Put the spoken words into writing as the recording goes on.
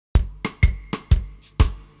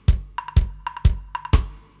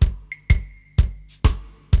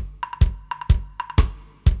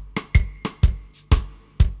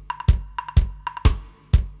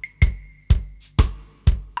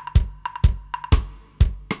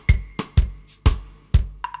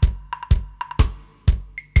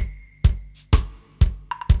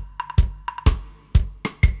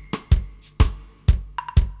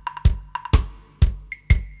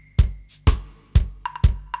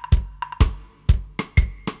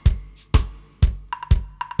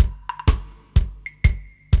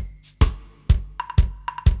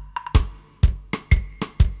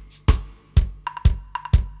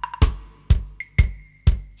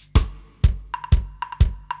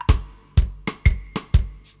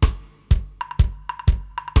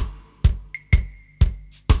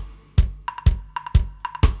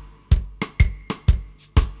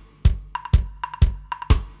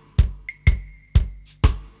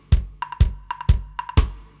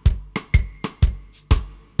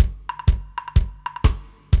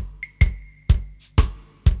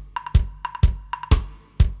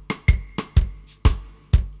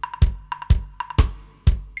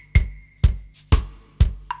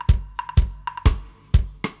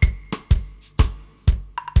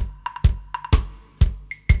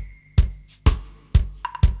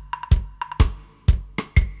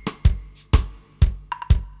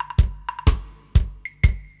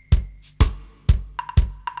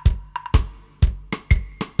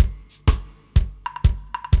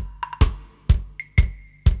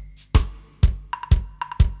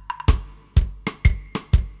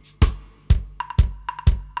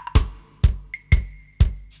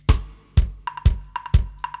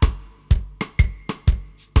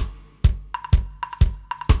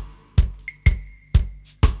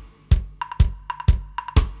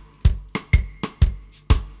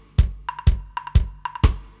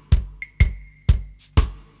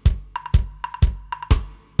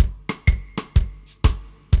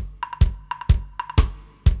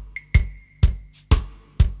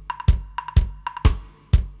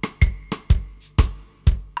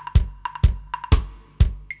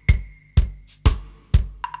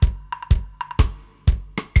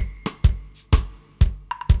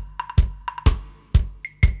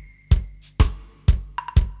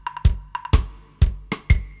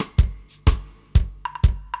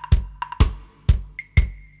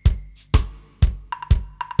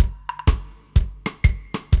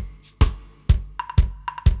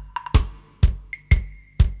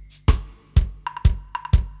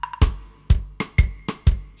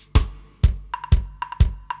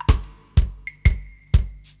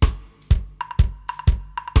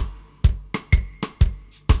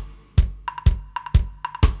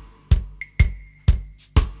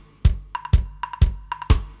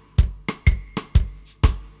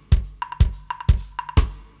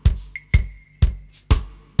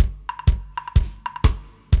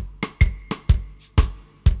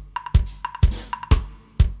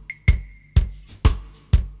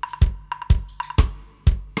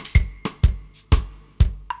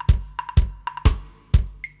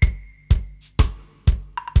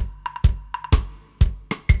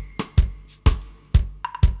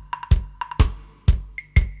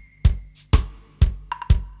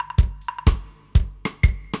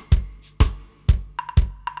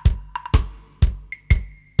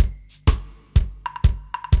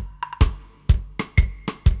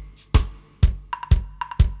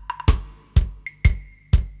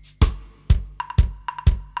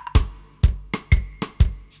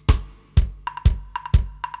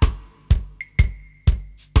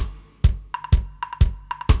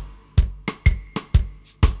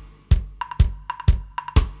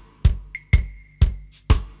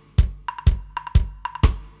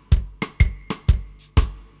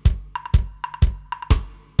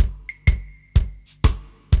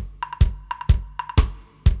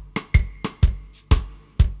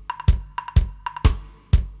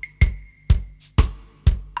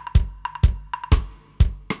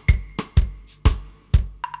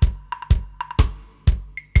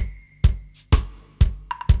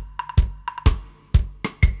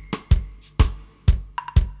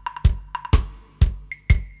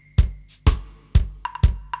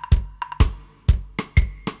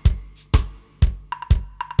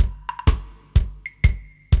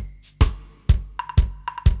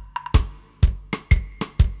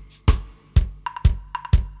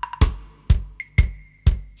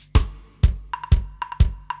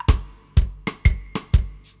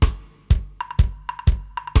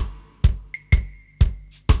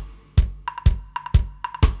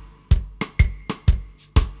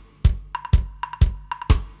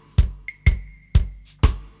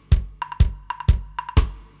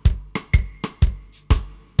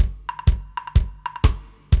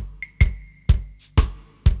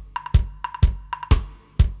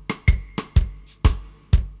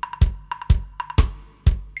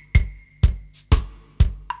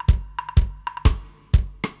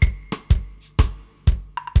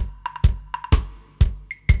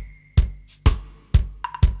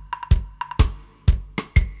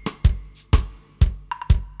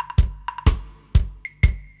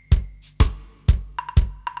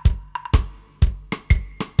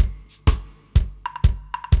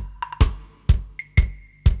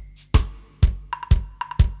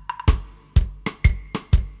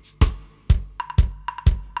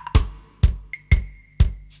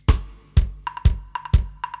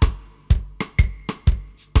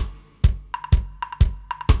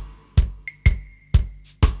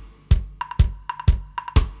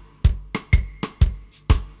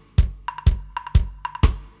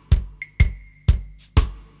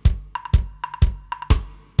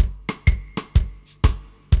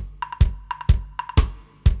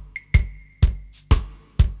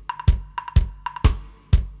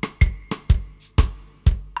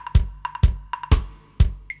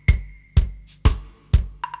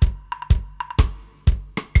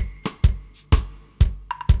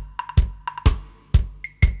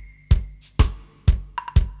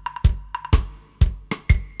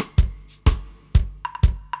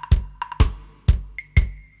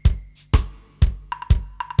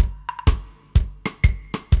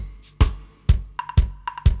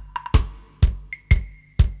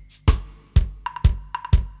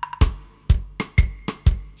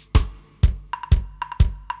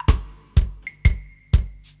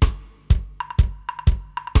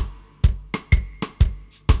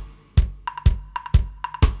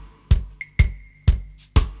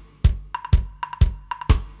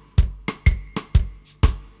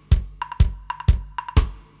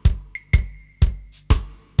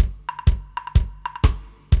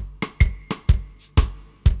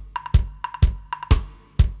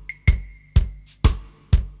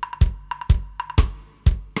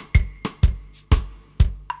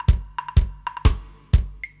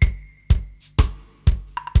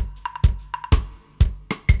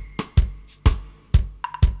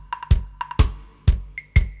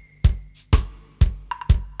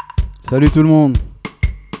Salut tout le monde.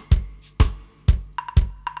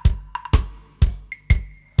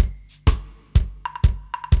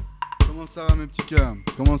 Comment ça va mes petits cœurs?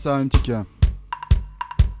 Comment ça va mes petits cœurs?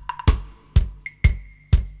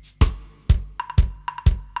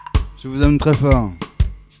 Je vous aime très fort.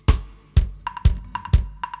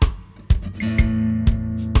 Je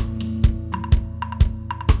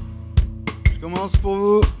commence pour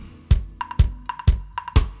vous.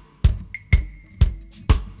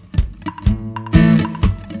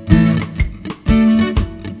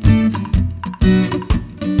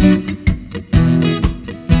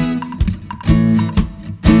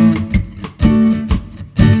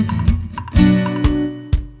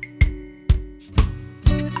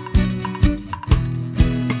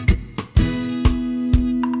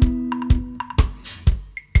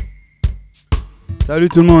 Salut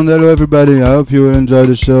tout le monde, hello everybody, I hope you will enjoy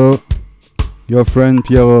the show. Your friend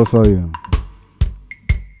Pierrot for you.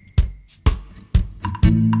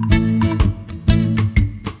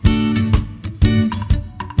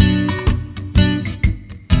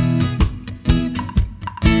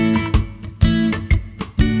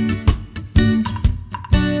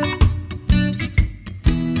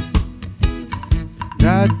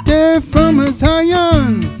 That day from a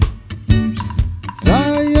Zion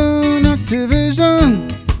Activision,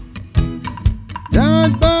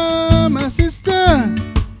 died by my sister.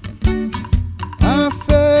 I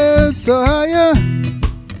felt so higher,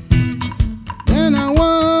 and I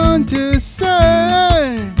want to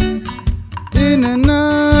say in a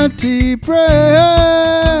naughty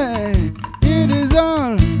prayer, it is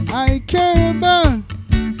all I care about.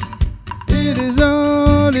 It is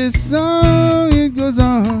all this song, it goes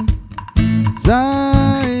on.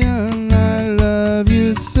 Zion, I love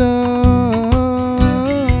you so.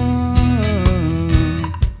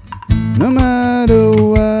 No matter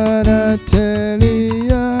what I tell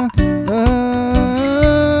you,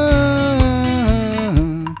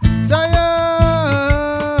 Zion.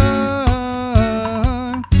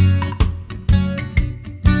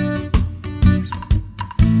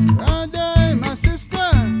 Right by my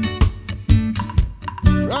sister,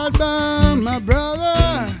 right by my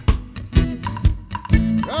brother,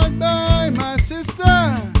 right by my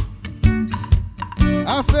sister.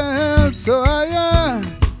 I felt so higher.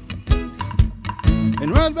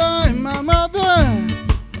 And right by my mother,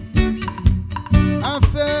 I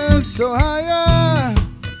felt so higher.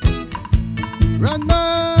 Right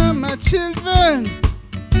by my children,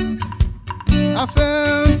 I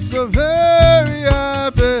felt so very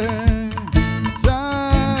happy.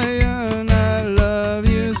 Zion, I love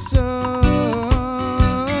you so.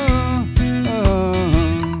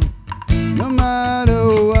 No matter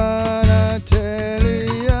what I tell you.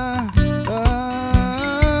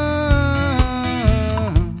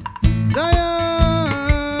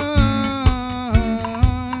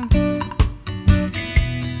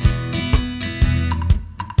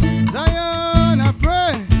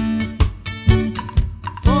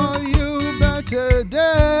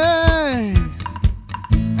 Today,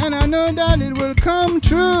 and I know that it will come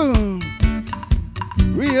true,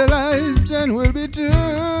 realized and will be true.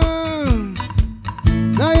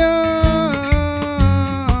 Zion,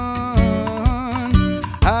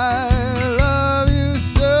 I love you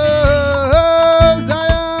so.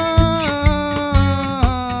 Zion,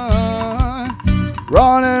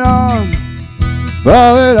 roll it on,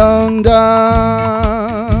 bow it on down.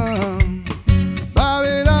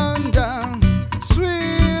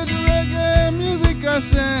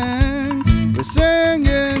 We're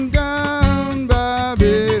singing down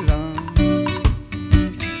Babylon.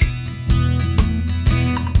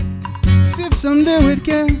 As if someday we'd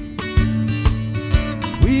get,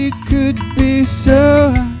 we could be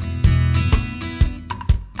so high,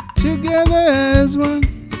 together as one.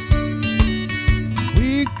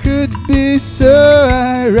 We could be so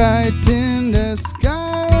high, right in the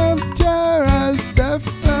sky of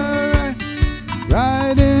Rastafari,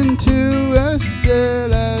 right into a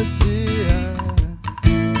Celestia.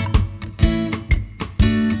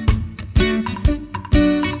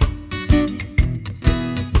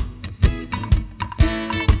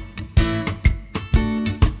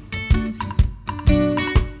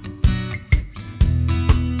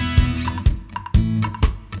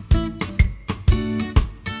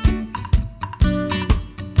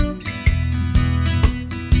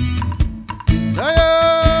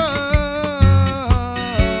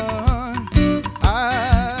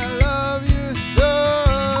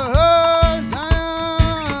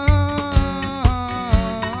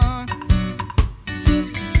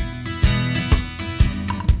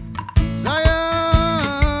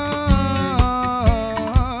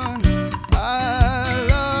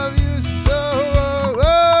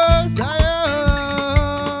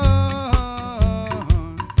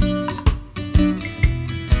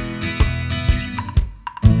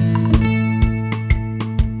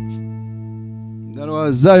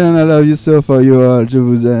 Zion, I love you so for you all. Je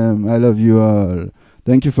vous aime. I love you all.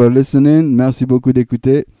 Thank you for listening. Merci beaucoup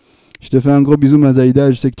d'écouter. Je te fais un gros bisou,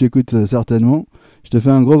 Mazaïda. Je sais que tu écoutes certainement. Je te fais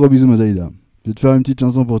un gros bisou, Mazaïda. Je vais te faire une petite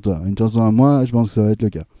chanson pour toi. Une chanson à moi, je pense que ça va être le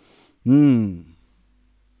cas. Ça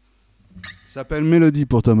s'appelle Mélodie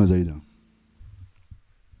pour toi, Mazaïda.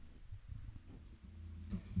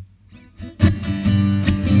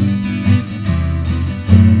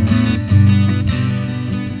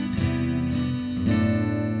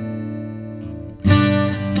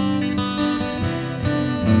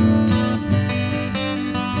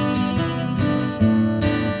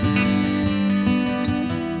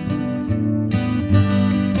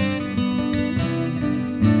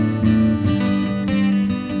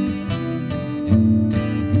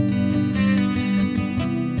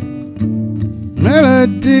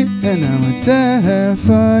 Melody, and I'm there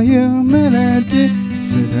for you, melody,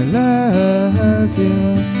 said I love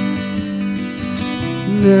you,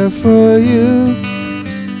 there for you,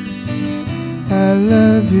 I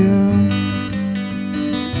love you.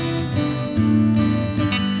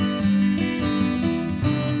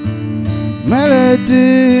 Melody,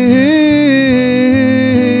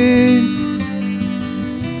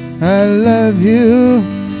 I love you,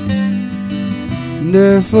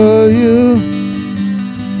 there for you,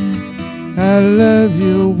 I love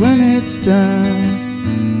you. When it's done,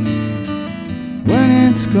 when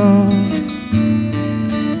it's gone,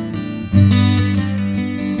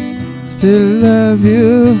 still love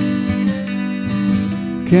you,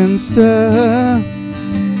 can't stop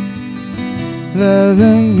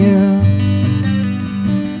loving you.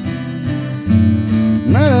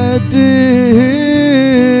 Melody,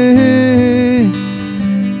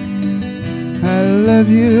 I love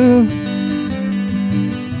you,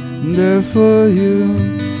 there for you.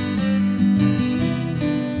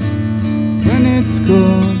 When it's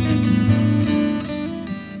gone,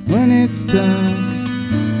 when it's done,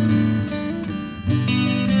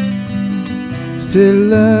 still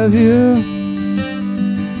love you,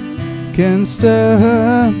 can't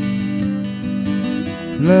stop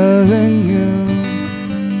loving you.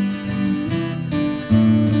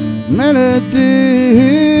 Melody,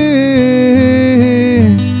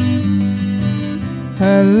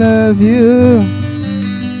 I love you,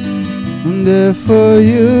 I'm there for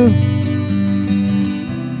you,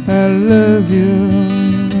 I love you.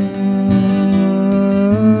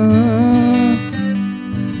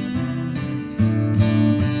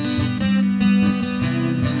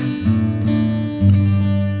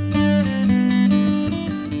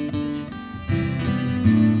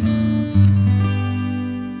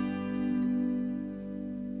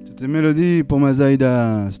 C'était Mélodie pour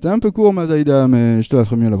Mazaïda. C'était un peu court, Mazaïda, mais je te la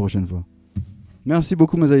ferai mieux la prochaine fois. Merci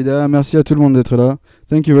beaucoup, Mazaïda. Merci à tout le monde d'être là.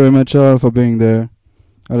 Thank you very much all for being there.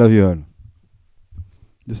 I love you all.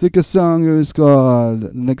 The second song is called,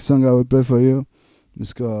 the next song I will play for you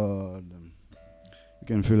is called, you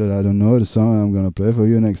can feel it, I don't know the song I'm going to play for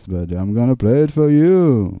you next, but I'm going to play it for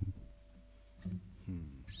you.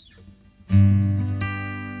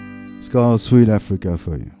 It's called Sweet Africa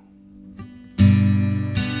for you.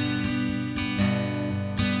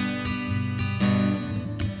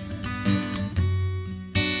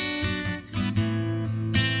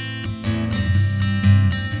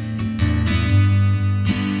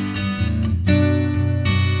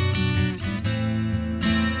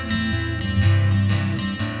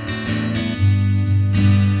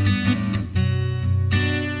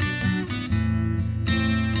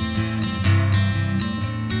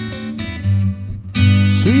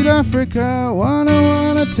 Sweet Africa,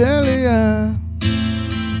 wanna tell ya.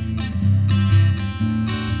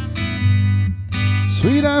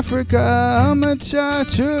 Sweet Africa, how much I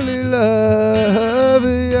truly love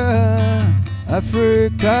ya.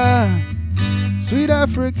 Africa, sweet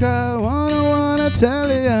Africa, wanna tell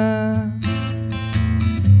ya.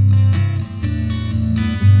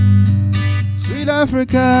 Sweet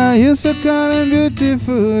Africa, you're so kind and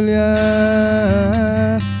beautiful,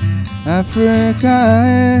 yeah. Africa,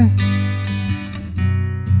 eh.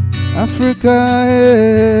 Africa, eh.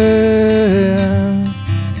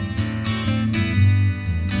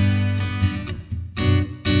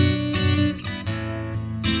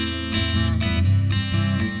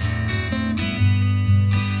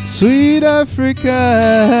 Sweet Africa,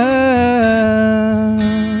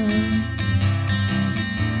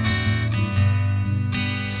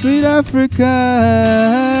 sweet Africa,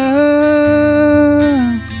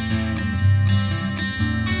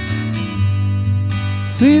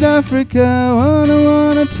 sweet Africa,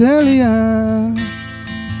 wanna tell ya.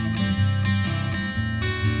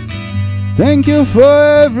 Thank you for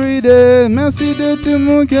every day. Merci de tout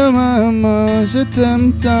mon cœur, maman. Je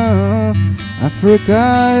t'aime tant.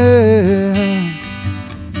 Africa, yeah.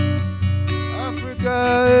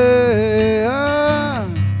 Africa, yeah.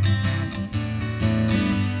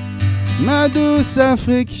 Ma douce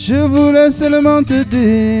Afrique, je voulais seulement te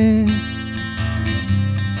dire.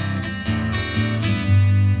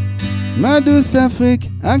 Ma douce Afrique,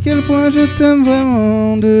 à quel point je t'aime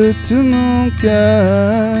vraiment de tout mon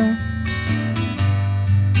cœur.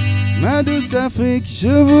 Ma douce Afrique, je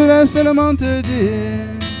voulais seulement te dire.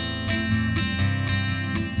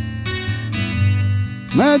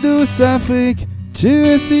 Ma douce Afrique, tu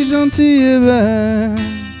es si gentille et belle.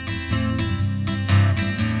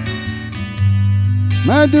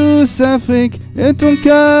 Ma douce Afrique, et ton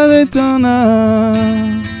cœur est en or.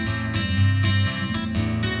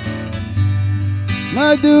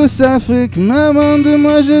 Ma douce Afrique, maman de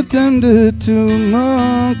moi, je t'aime de tout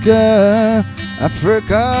mon cœur.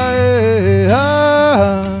 Africa,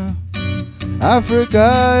 yeah.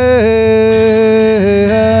 Africa,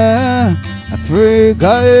 yeah.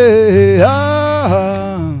 Africa, yeah.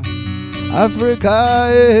 Africa,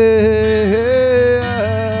 yeah.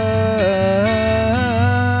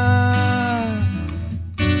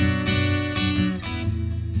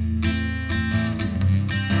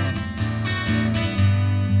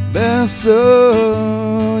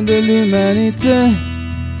 Berceau de l'humanité,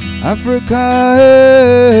 Africa,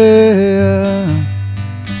 yeah.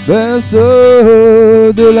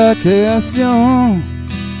 Berceau de la création,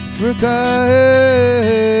 Africa,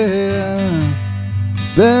 yeah.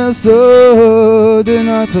 Berceau de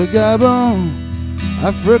notre Gabon,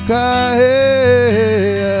 Africa,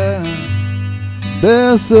 yeah.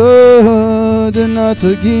 Berceau de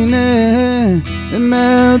notre Guinée, et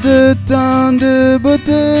mère de tant de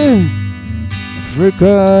beauté,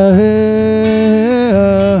 Africa,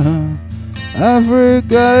 yeah.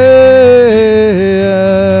 Africa, yeah.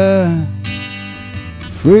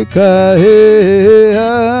 Africa,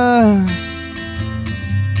 yeah.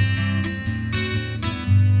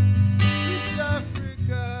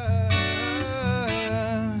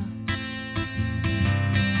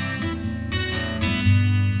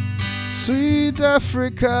 Sweet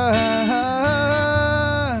Africa.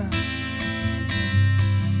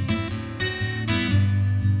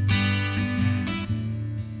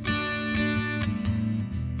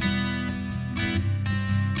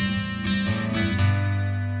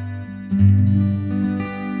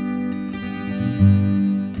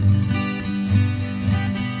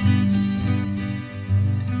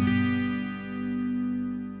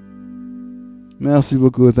 Merci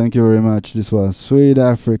beaucoup, thank you very much. This was Sweet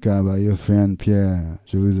Africa by your friend Pierre.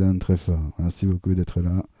 Je vous aime très fort. Merci beaucoup d'être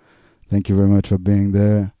là. Thank you very much for being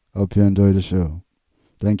there. Hope you enjoy the show.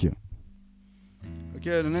 Thank you.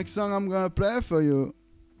 Okay, the next song I'm gonna play for you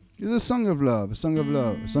is a song of love. A song of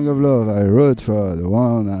love. A song of love I wrote for the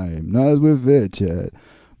one I'm not with it yet,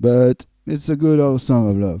 but it's a good old song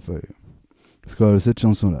of love for you. It's called cette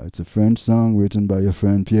chanson-là. It's a French song written by your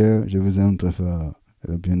friend Pierre. Je vous aime très fort.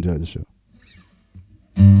 I hope you enjoy the show.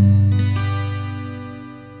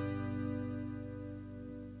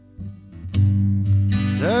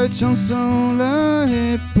 Cette chanson-là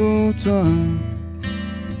est pour toi,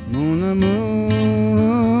 mon amour.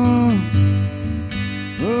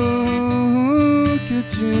 Oh, que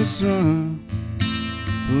tu sois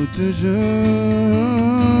pour toujours.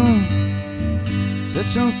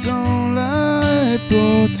 Cette chanson-là est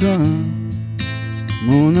pour toi,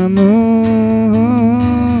 mon amour.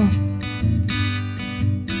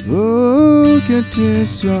 Oh, que tu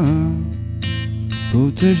sois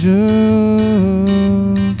pour toujours.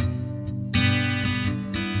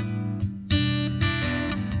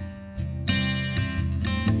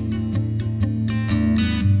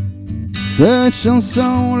 Cette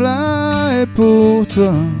chanson-là est pour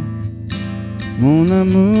toi, mon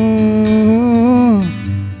amour.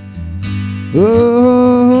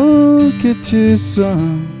 Oh, que tu sois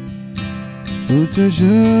pour toujours.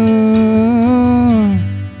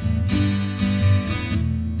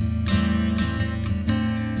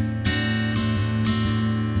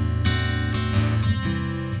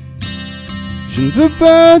 Je ne veux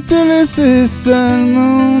pas te laisser seul,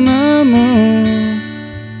 mon amour.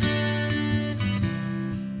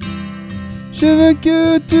 Je veux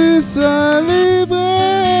que tu sois libre,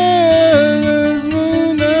 heureuse,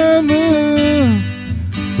 mon amour.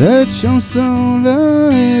 Cette chanson-là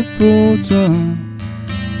est pour toi,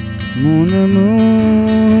 mon amour.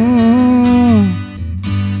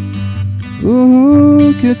 Oh,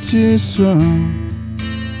 que tu sois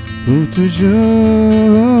pour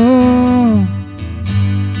toujours.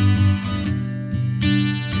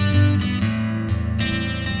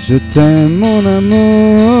 Je t'aime mon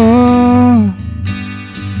amour.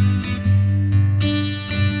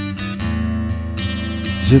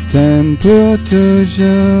 Je t'aime pour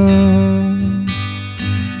toujours.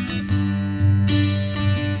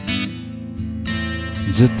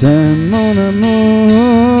 Je t'aime mon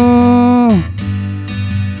amour.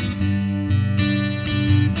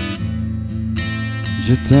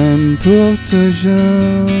 Je t'aime pour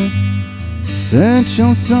toujours. Cette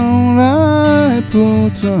chanson-là est pour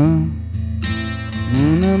toi,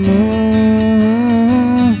 mon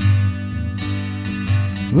amour.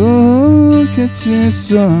 Oh, que tu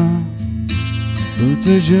sois pour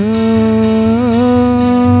toujours.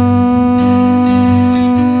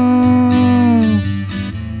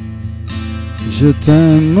 Je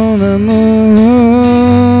t'aime mon amour.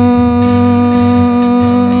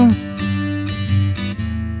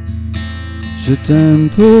 Je t'aime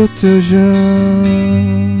pour toujours.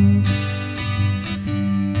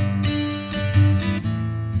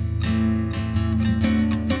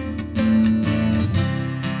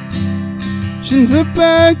 Je ne veux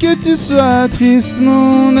pas que tu sois triste,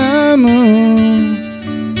 mon amour.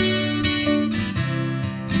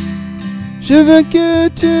 Je veux que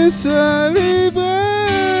tu sois libre,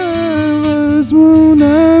 heureuse, mon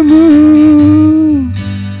amour.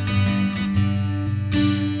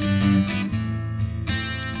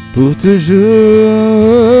 Pour toujours.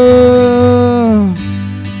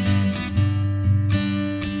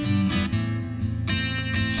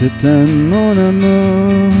 Je t'aime mon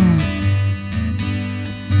amour.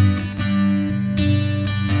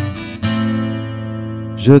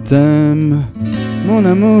 Je t'aime mon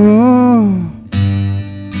amour.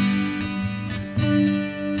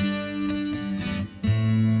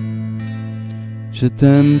 Je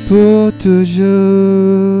t'aime pour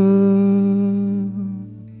toujours.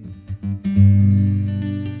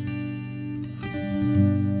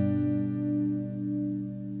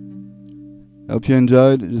 I hope you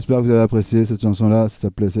enjoyed. J'espère que vous avez apprécié cette chanson-là. Ça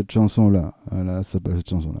s'appelait cette chanson-là. Voilà, ça s'appelait cette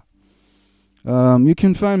chanson-là. You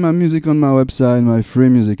can find my music on my website, my free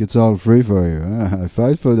music. It's all free for you. I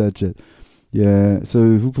fight for that shit. Yeah.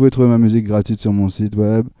 So, vous pouvez trouver ma musique gratuite sur mon site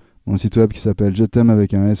web. Mon site web qui s'appelle je t'aime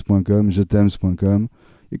avec un s.com, jetemmes.com.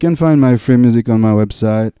 You can find my free music on my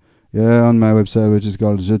website. Yeah, on my website, which is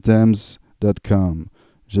called jetemmes.com.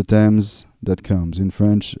 Jetemmes.com. In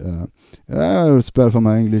French. I'll spell for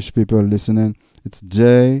my English people listening. It's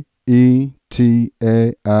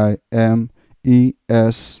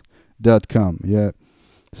JETAIMES.com. Yeah.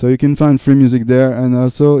 So you can find free music there. And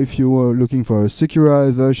also, if you were looking for a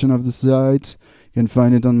securized version of the site, you can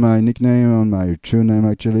find it on my nickname, on my true name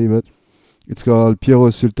actually, but it's called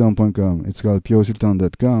pierrotsultan.com. It's called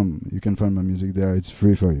pierrotsultan.com. You can find my music there. It's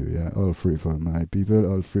free for you. Yeah, all free for my people,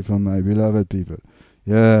 all free for my beloved people.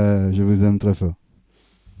 Yeah, je vous aime très fort.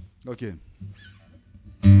 Ok.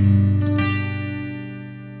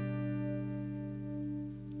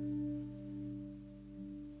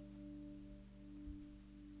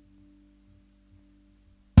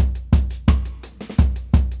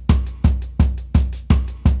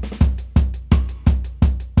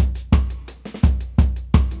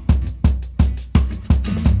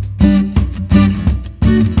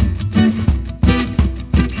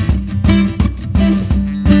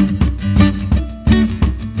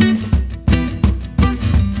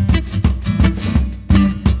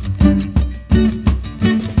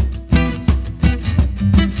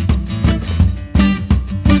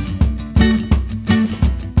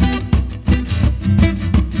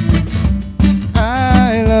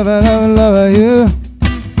 Love you,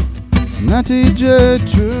 Pierrot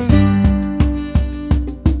Je.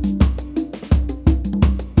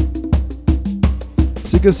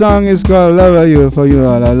 Sick song is called Love You for you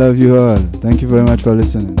all. I love you all. Thank you very much for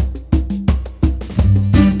listening.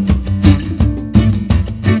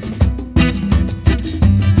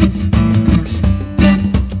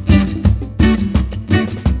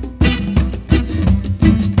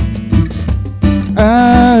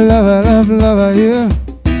 I love you.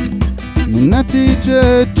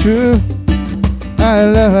 Pierrot Je. I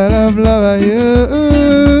love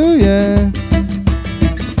you, yeah.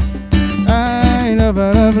 I love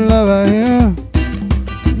you.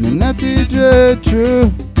 Pierrot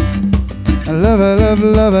Je. I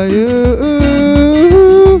love you.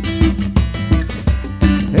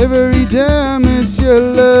 Every day I miss your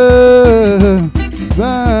love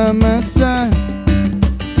by my side.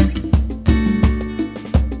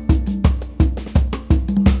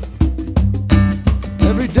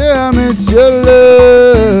 Every day I miss your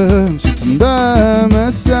love sitting by my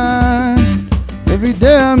side. Every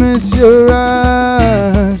day I miss your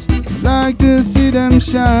eyes, I'd like to see them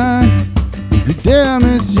shine. Every Today I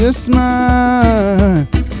miss your smile,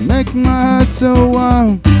 make my heart so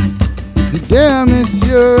warm. Today I miss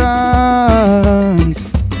your arms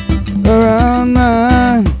around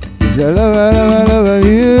mine. 'Cause I love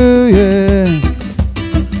you, yeah.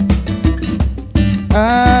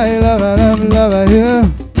 I love you.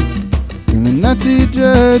 You're not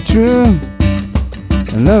teacher true.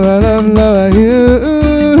 I love you,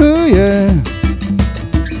 yeah.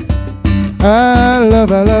 I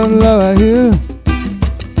love you.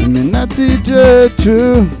 You're not teacher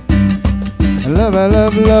true. I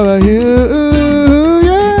love you,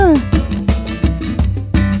 yeah.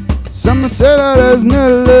 Some say that there's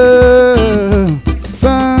no love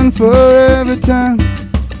found for every time.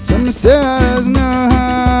 Some say that there's no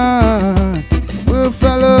heart will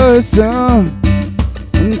follow a song.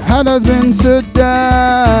 And heart has been so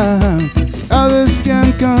down, others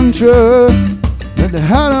can't control. But the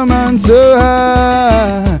heart of man so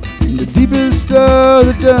high, in the deepest of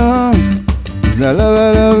the dawn. 'Cause I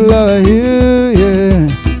love you, yeah.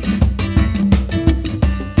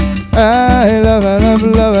 I love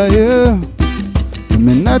you. I'm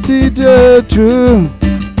not the true.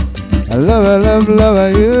 I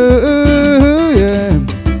love you, yeah.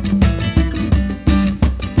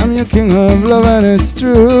 I'm your king of love and it's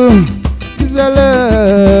true. 'Cause I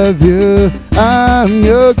love you. I'm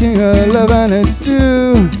your king of love and it's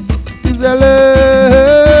true. 'Cause I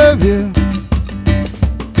love you.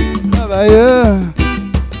 Love you.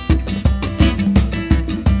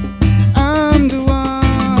 I'm the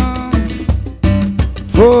one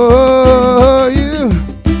for you.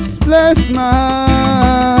 Bless my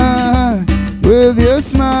heart with your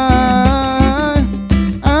smile.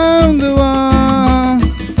 I'm the one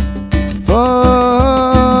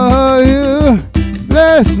for you.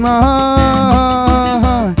 Bless my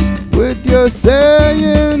heart with your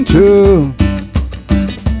saying true.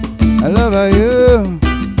 I love you.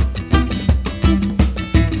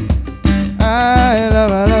 I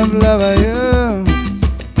love you.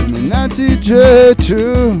 I'm not teacher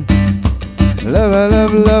true.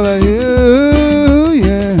 Love you,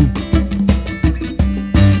 yeah.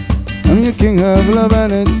 I'm your king of love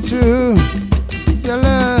and it's true. 'Cause I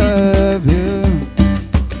love you.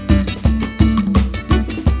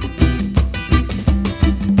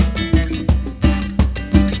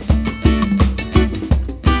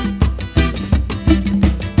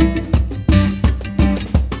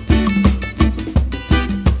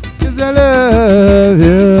 I love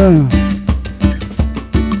you.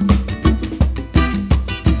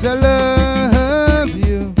 'Cause I love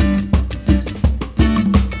you.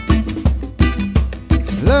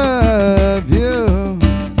 Love you.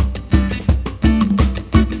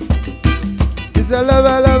 'Cause I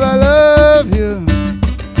love you.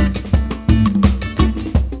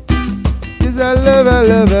 'Cause I love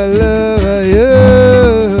you.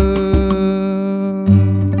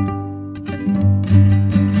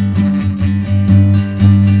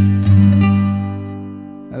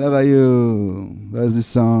 I love you. That's the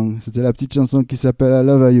song. C'était la petite chanson qui s'appelle I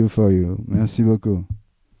love you for you. Merci beaucoup.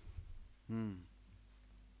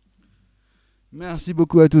 Merci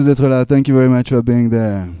beaucoup à tous d'être là. Thank you very much for being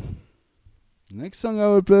there. Next song I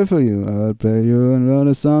will play for you. I will play you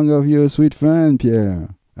another song of your sweet friend Pierre.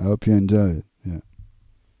 I hope you enjoy it. Yeah.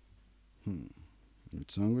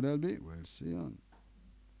 Which song would that be? We'll see on.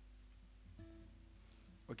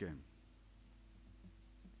 Okay.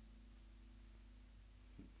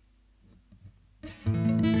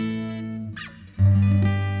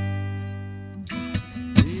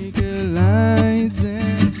 Legalizing.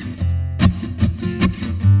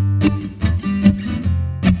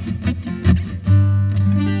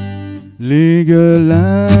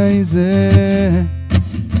 Legalize it.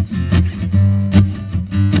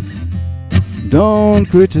 Don't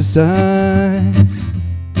criticize.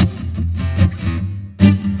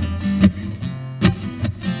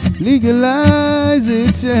 Legalize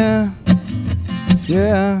it, yeah.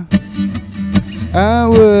 Yeah. I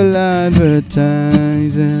will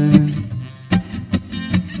advertise it.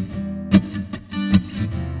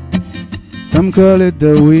 Some call it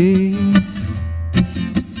the weed.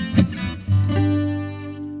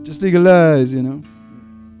 Just legalize, you know.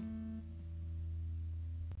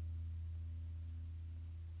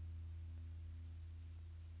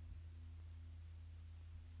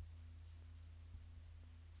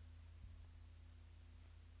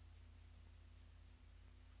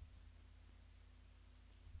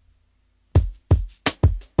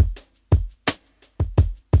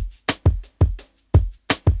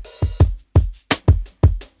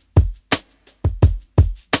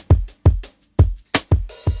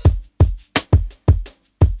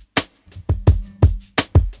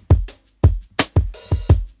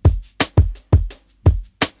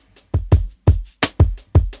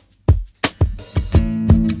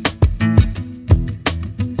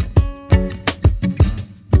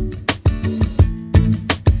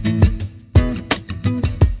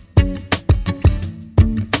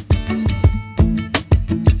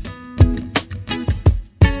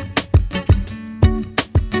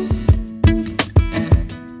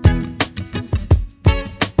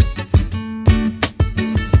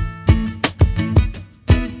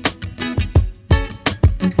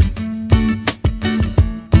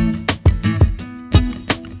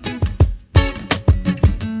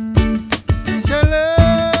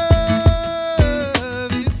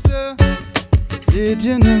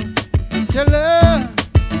 Did you know your love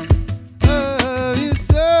you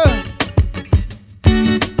so?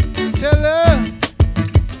 Your love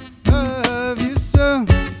you so?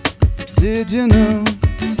 Did you know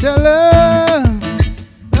your love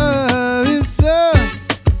you so?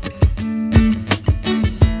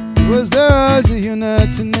 Was there at the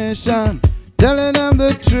United Nations telling them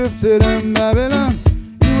the truth to them Babylon?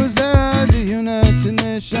 He was there at the United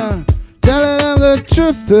Nations telling them the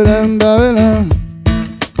truth to them Babylon.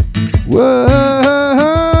 One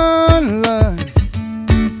life.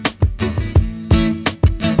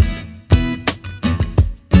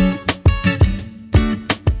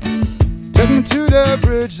 Take me to the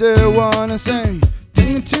bridge, they wanna sing. Take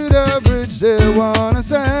me to the bridge, they wanna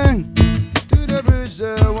sing. To the bridge,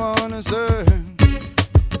 they wanna sing.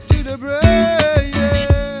 To the bridge, yeah.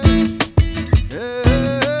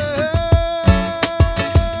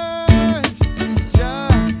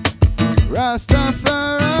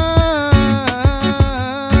 Rastafari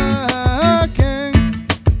King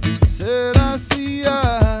Selassie,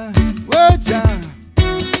 Jah,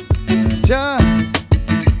 Jah,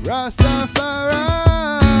 Rastafari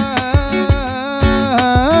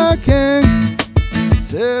King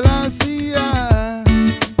Selassie,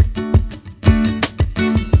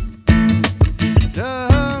 the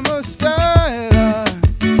Most High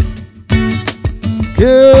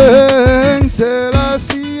King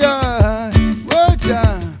Selassie.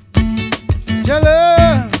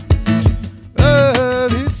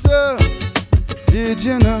 Did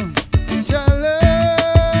you know your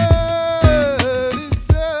love is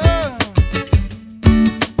so?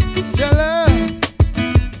 Your love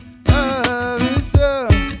is so.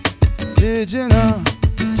 Did you know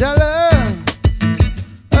your love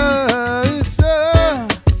is so?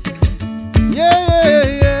 Yeah, yeah,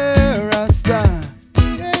 yeah, Rasta.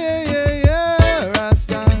 Yeah, yeah, yeah, yeah,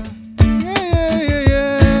 Rasta. Yeah, yeah, yeah,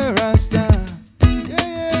 yeah, Rasta.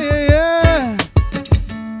 Yeah, yeah, yeah, yeah.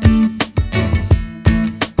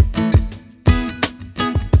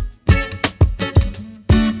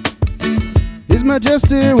 His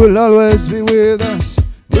Majesty will always be with us.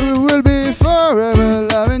 We will be forever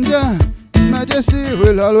loving Jah. His Majesty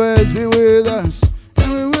will always be with us,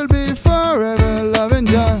 and we will be forever loving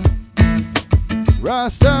Jah.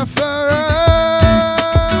 Rastafari,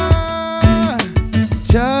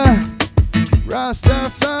 Jah,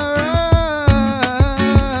 Rastafari,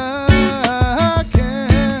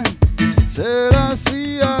 King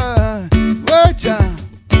Selassie, Jah,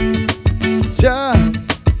 Jah,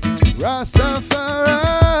 Rastafari,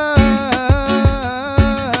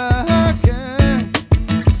 King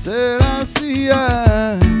Selassie,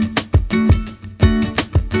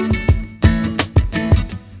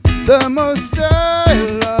 the Most High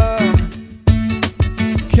Lord,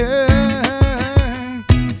 King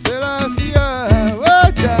Selassie,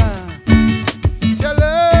 Jah, your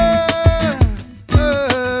love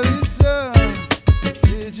is so.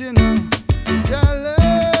 Did you know your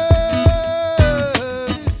love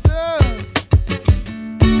is so?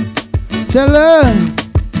 Your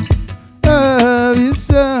love is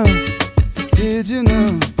so. Did you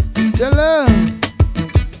know your love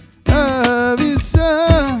is so?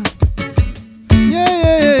 Yeah,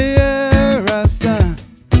 yeah, yeah, yeah, Rasta.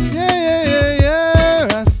 Yeah, yeah, yeah, yeah,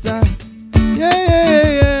 Rasta. Yeah, yeah, yeah,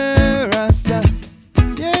 yeah, Rasta.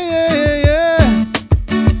 Yeah, yeah, yeah, yeah.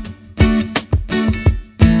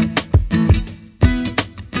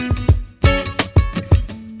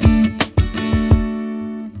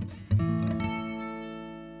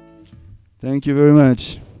 Thank you very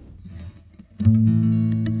much.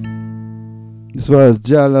 This was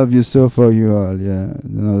Jah Love You So for you all. Yeah,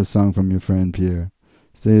 another song from your friend Pierre.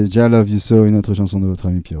 C'est Jah Love You So, une autre chanson de votre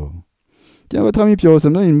ami Pierrot. Tiens, votre ami Pierrot, ça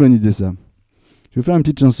me donne une bonne idée ça. Je vais vous faire une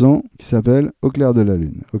petite chanson qui s'appelle Au clair de la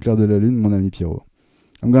lune. Au clair de la lune, mon ami Pierrot.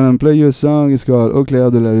 I'm gonna play you a song. It's called Au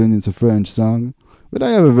clair de la lune. It's a French song, but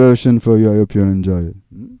I have a version for you. I hope you'll enjoy it.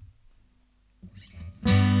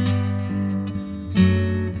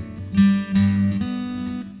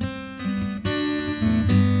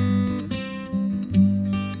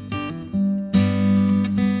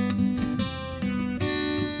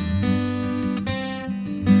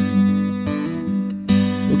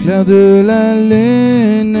 Au clair de la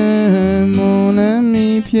lune, mon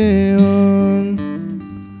ami Pierrot,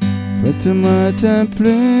 prête-moi ta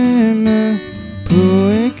plume pour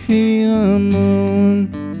écrire un mot.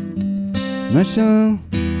 Ma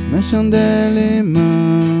chandelle est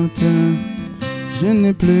morte, je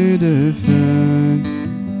n'ai plus de feu.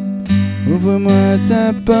 Ouvre-moi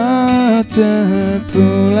ta porte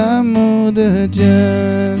pour l'amour de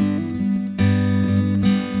Dieu.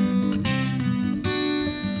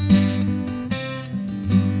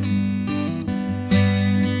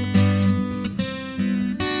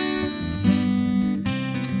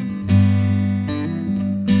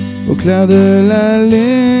 Au clair de la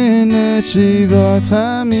lune, je suis votre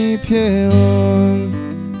ami Pierrot.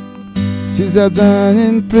 Si vous avez besoin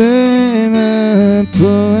d'une plume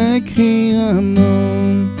pour écrire un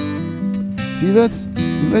mot, si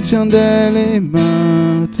votre chandelle est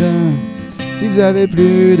morte, si vous avez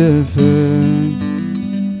plus de feu,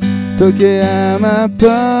 toquez à ma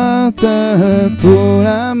porte pour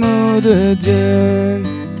l'amour de Dieu.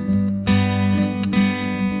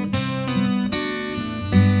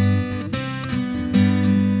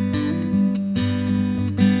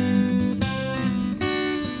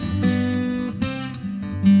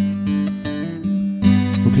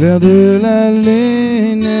 Au clair de la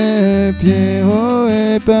lune, Pierrot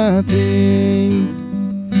est parti.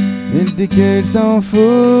 Il dit qu'il s'en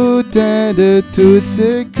foutait de toutes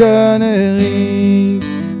ces conneries.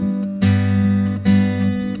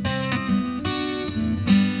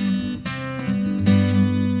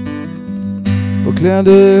 Au clair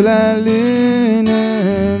de la lune,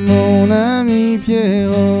 mon ami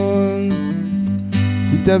Pierrot,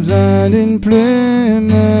 si t'as besoin d'une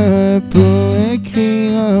plume pour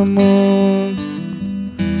écrire un mot,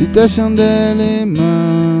 si ta chandelle est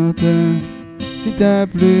morte, si t'as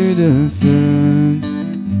plus de feu,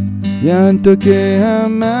 viens toquer à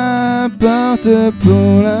ma porte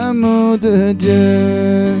pour l'amour de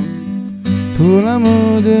Dieu. Pour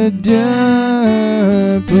l'amour de Dieu,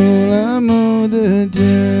 pour l'amour de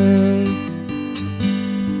Dieu.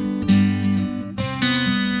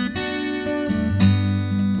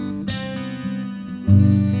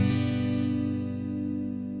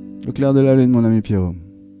 Au clair de la lune, mon ami Pierrot.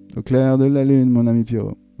 Au clair de la lune, mon ami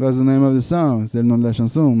Pierrot. That's the name of the song. C'est le nom de la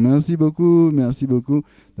chanson. Merci beaucoup, merci beaucoup.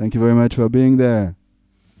 Thank you very much for being there.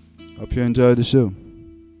 Hope you enjoyed the show.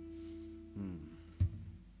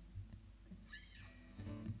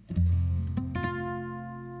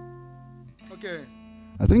 Okay.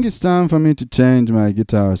 I think it's time for me to change my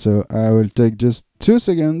guitar, so I will take just 2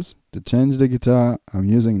 seconds to change the guitar I'm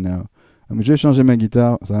using now. Je vais changer ma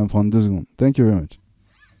guitare, ça va me prendre 2 secondes. Thank you very much.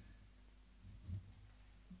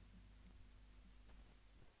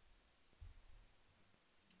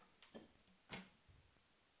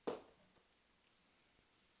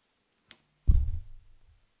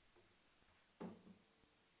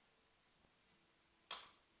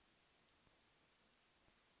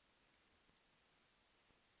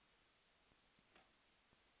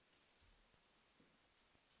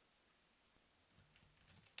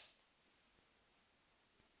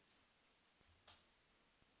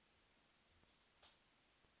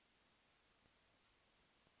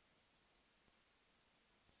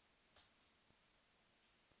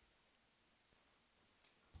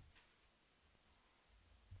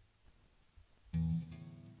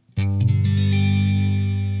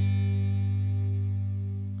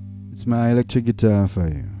 It's my electric guitar for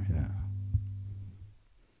you, yeah.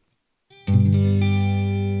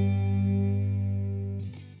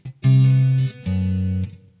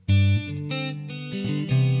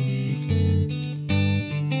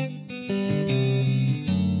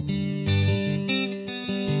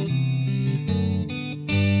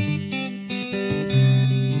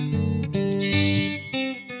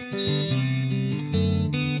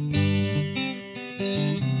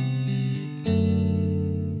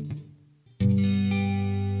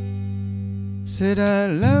 Said I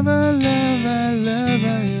love you, love you, love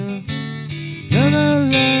you.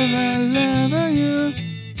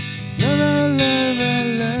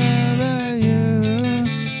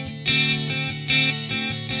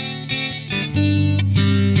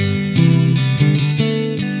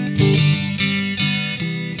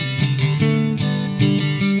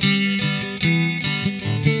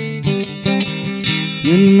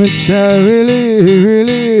 In which I really,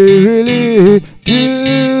 really, really do.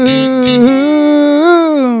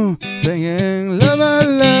 Singing love you,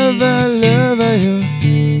 love you, love you,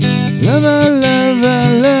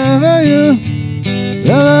 love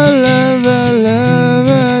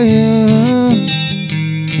you.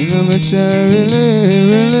 In which I really,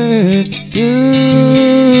 really do.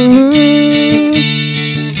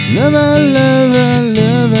 Love you, love you,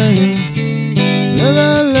 love you, love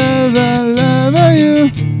you, love you.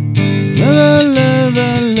 Love you, love you.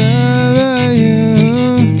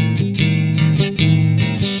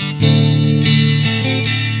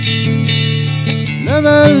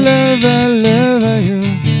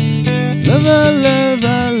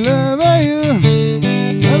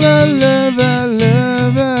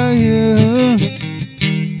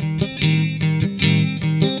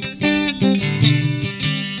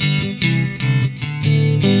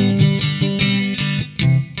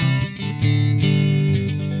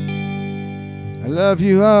 I love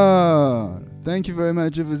you all. Thank you very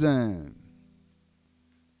much, je vous aime.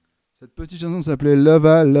 Cette petite chanson s'appelait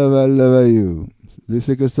Lova, Lova, Lova You. The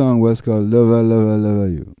second song was called Lova, Lova, Lova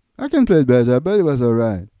You. I can play it better, but it was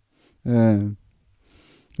alright.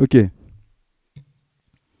 Okay.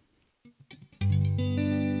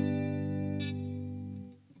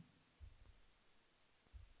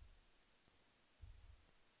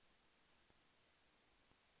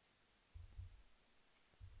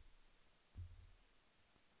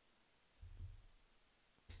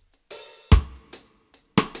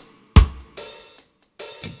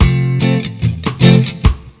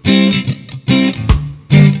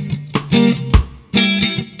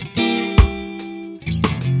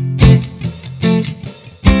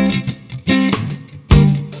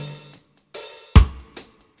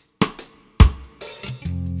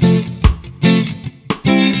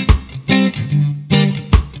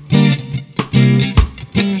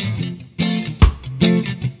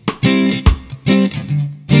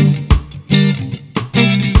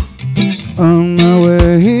 On my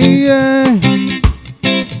way, yeah.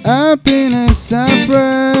 Happiness I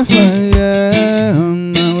pray for, yeah.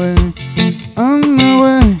 On my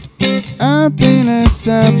way. Happiness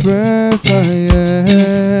I pray for,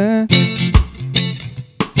 yeah.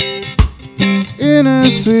 In a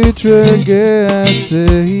sweet reggae I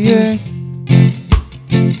say, yeah.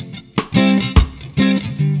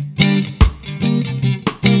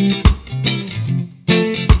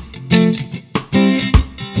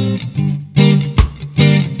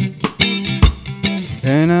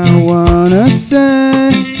 And I wanna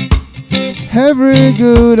say every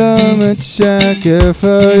good homage I care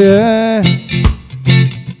for, yeah.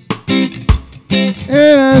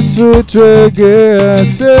 In a sweet reggae I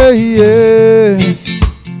say, yeah.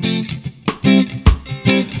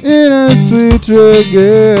 In a sweet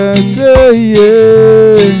reggae I say,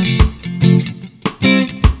 yeah.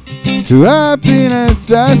 To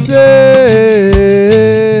happiness I say.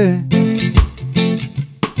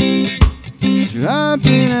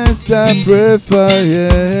 Happiness I pray for,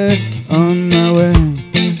 yeah. On my way.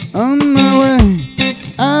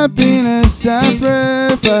 Happiness I pray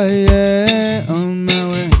for, yeah. On my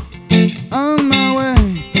way.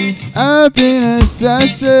 Happiness I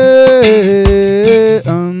say.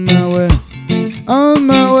 On my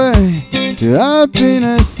way. To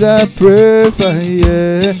happiness I pray for,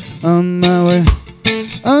 yeah. On my way.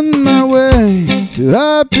 To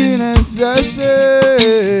happiness I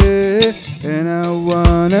say. And I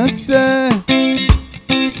wanna say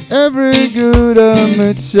every good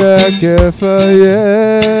homage I care for,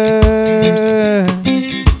 yeah.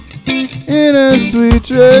 In a sweet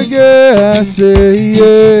reggae I say,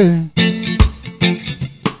 yeah.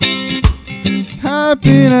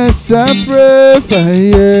 Happiness I pray for,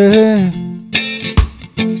 yeah.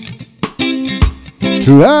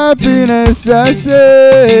 True happiness I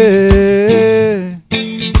say.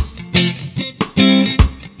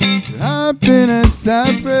 Happiness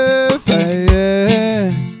I pray for,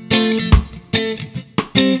 yeah.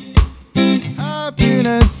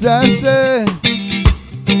 Happiness I say.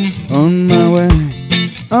 On my way.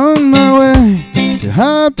 To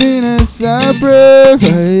happiness I pray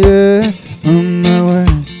for, yeah. On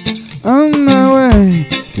my way.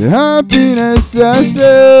 To happiness I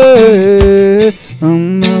say.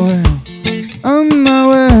 On my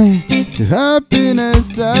way. To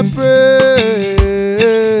happiness I pray.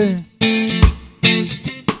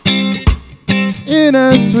 In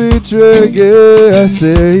a sweet reggae I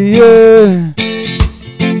say, yeah.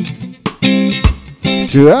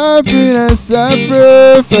 To happiness I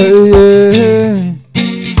pray for, yeah.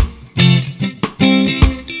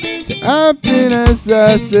 To happiness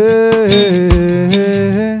I say.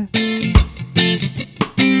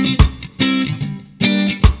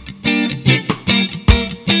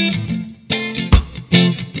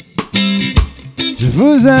 Je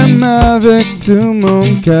vous aime avec tout mon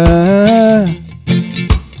cœur.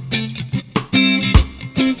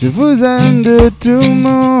 Je vous aime de tout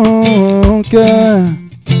mon cœur.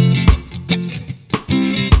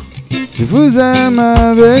 Je vous aime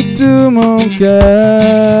avec tout mon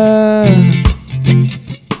cœur.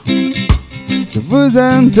 Je vous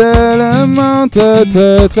aime tellement, très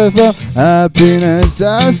très très fort. Happiness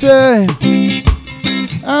I say.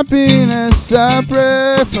 Happiness I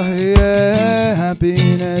pray for, yeah.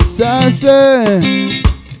 Happiness I say.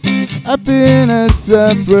 Happiness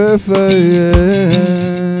I pray for,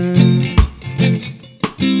 yeah.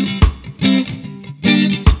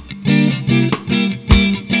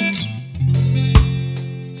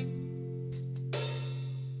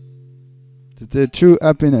 C'était True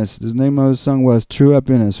Happiness. The name of the song was True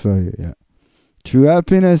Happiness for you, yeah. True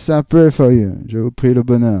happiness, I pray for you. Je vous prie le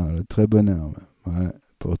bonheur, le très bonheur. Ouais,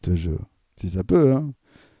 pour toujours. Si ça peut, hein.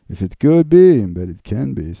 If it could be, but it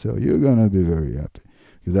can be. So you're gonna be very happy.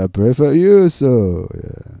 Because I pray for you, so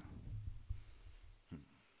yeah.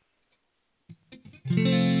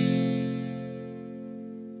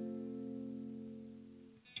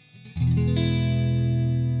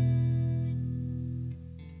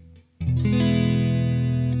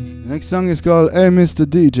 Next song is called Hey Mr.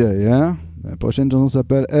 DJ, yeah? La prochaine chanson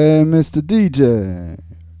s'appelle Hey Mr. DJ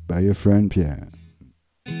by your friend Pierre.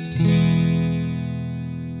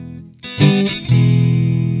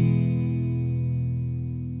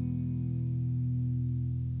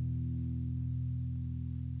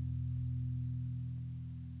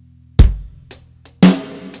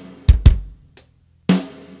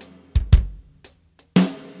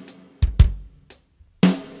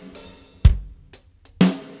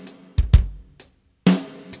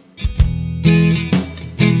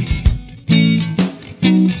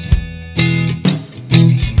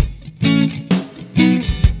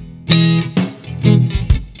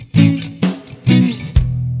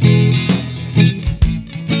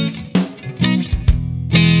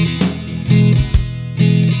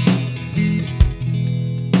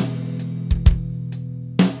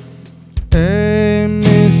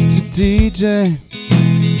 DJ,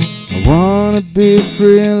 I wanna be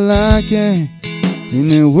free like a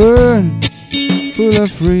in a world full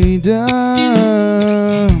of freedom.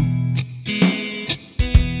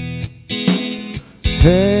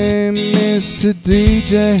 Hey Mr.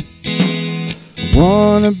 DJ, I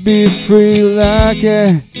wanna be free like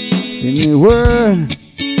a in a world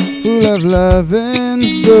full of love and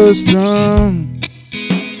so strong.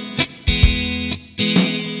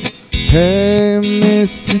 Hey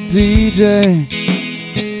Mr. DJ,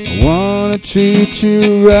 I wanna treat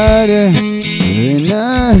you right every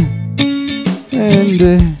night and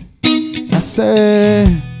day. I say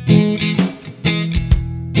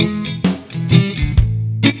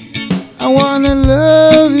I wanna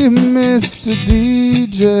love you, Mr.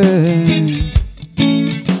 DJ.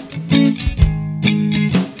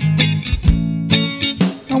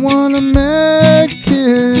 I wanna make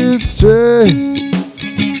it straight.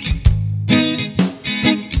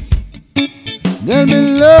 There'll be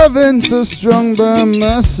loving so strong by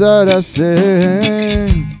my side, I say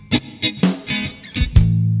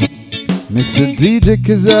Mr. DJ,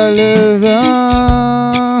 'cause I live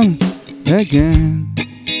on again,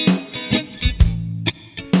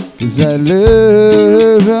 'cause I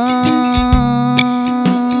live on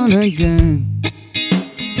again,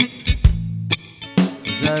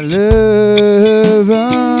 'cause I live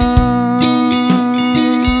on.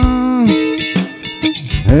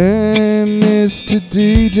 Hey Mr.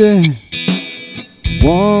 DJ,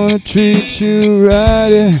 wanna treat you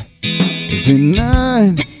right every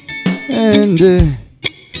night and day.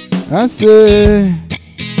 I say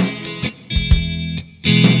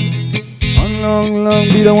on long, long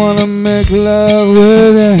beat, I wanna make love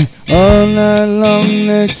with you all night long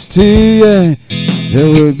next to you. There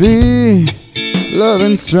will be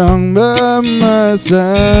loving strong by my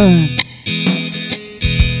side.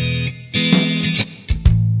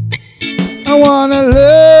 I wanna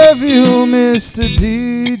love you, Mr.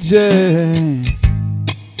 DJ.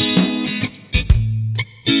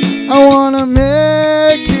 I wanna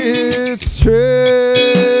make it straight.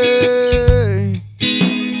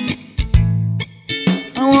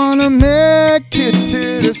 I wanna make it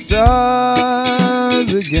to the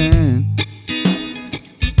stars again,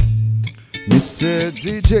 Mr.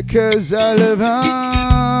 DJ, 'cause I live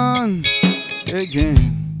on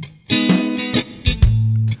again,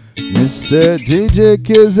 Mr. DJ,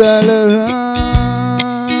 'cause I live on.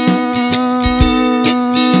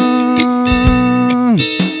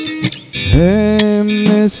 Hey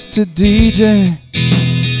Mr. DJ,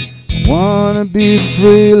 I wanna be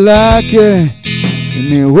free like a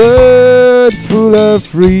in a world full of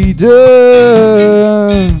freedom.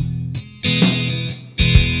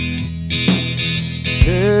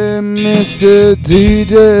 Hey Mr.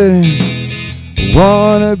 DJ, I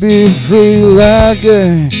wanna be free like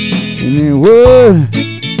a in a world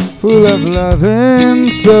full of love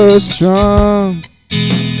and so strong.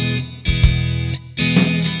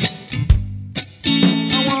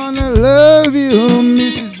 I wanna love you,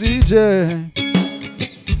 Mrs. DJ.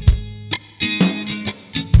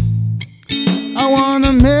 I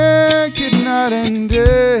wanna make it night and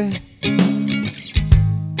day.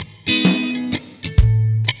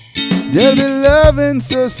 There'll be loving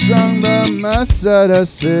so strong by my side, I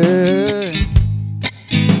say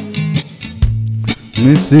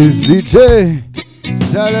Mrs. DJ,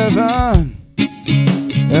 I live on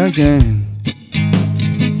again,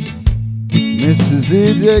 Mrs.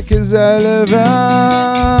 DJ, 'cause I live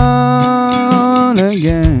on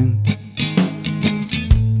again.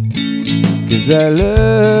 'Cause I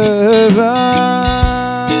live on.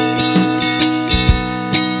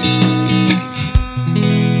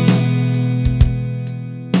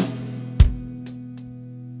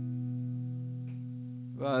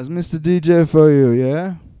 Well, it's Mr. DJ for you,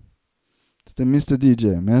 yeah? C'était Mr.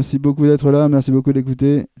 DJ. Merci beaucoup d'être là, merci beaucoup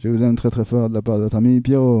d'écouter. Je vous aime très très fort de la part de votre ami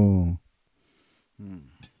Pierrot.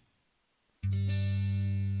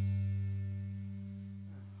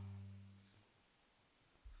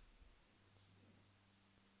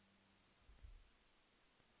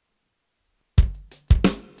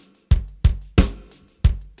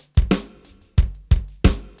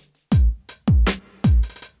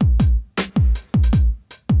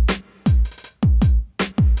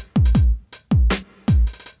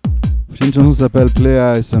 Une chanson s'appelle Play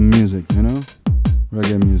I Some Music, you know?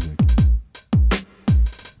 Reggae music.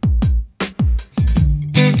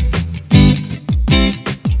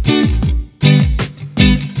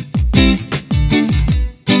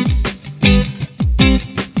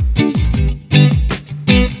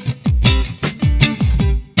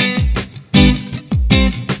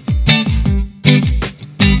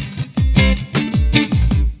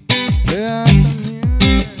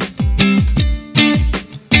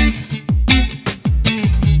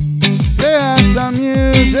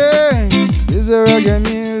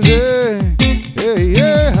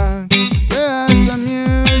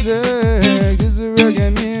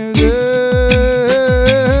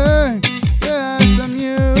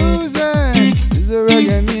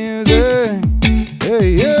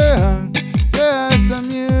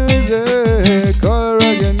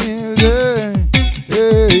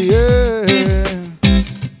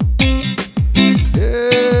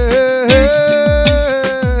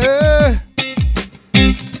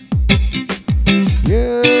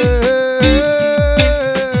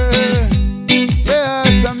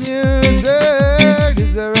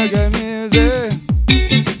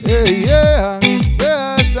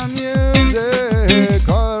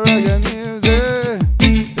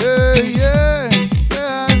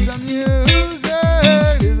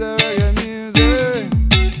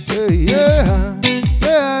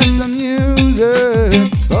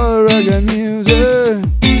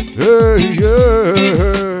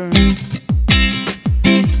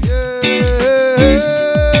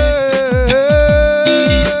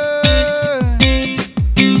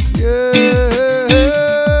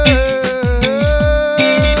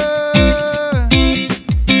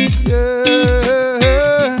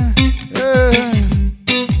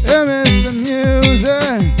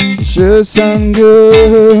 Sound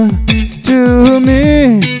good to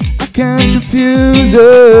me. I can't refuse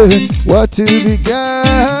it. What to be,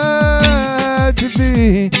 got to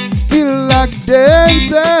be. Feel like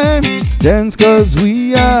dancing. Dance 'cause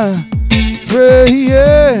we are free,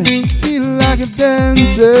 yeah. Feel like a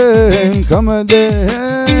dancing. Come on,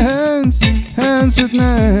 dance, dance with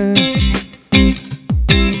me.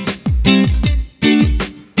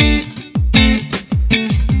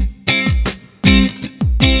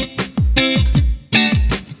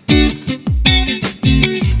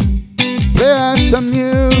 Some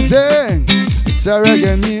music, it's a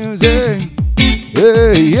reggae music.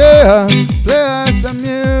 Yeah, yeah. Play some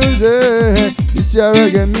music, it's a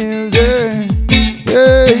reggae music.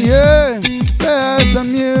 Yeah, yeah. Play some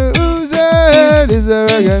music, it's a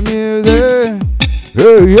reggae music.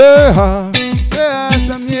 Yeah, yeah. Play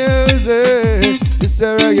some music, it's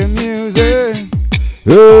a reggae music.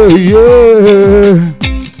 Yeah, yeah.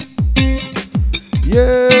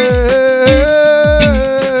 Yeah.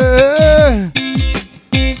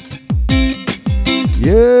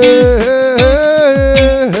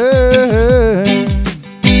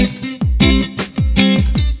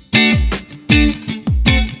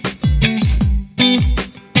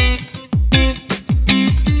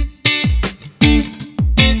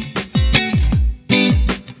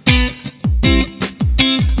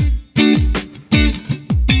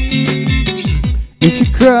 If you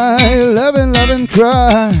cry, loving, loving,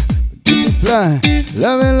 cry. If you fly,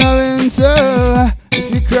 loving, loving, so.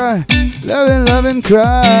 If you cry, loving, loving,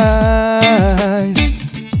 cries.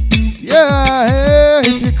 Yeah,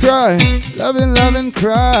 if you cry, loving, loving,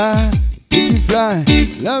 cry. If you fly,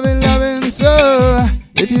 loving, loving, so.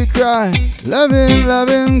 If you cry, loving,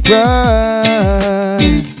 loving,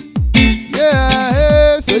 cry.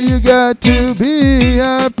 Yeah, so you got to be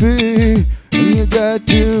happy. And you got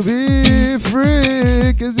to be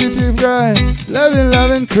free. 'Cause if you cry, loving,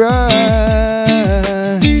 loving, cry.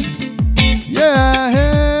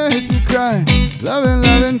 Yeah, if you cry, loving,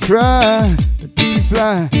 loving, cry. But if you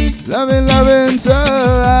fly, loving, loving so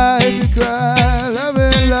high. If you cry,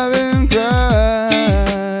 loving, loving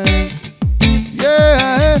cry.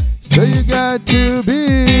 Yeah, so you got to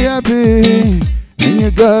be happy and you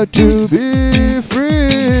got to be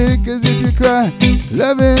free. Cause if you cry,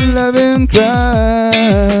 loving, loving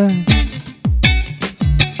cry.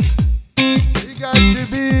 You got to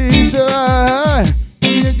be so high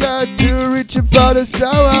and you got to reach up for the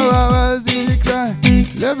stars. If you cry,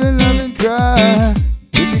 loving, loving cry.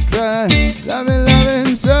 If you cry, loving,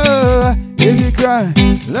 loving so. If you cry,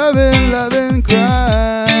 loving, loving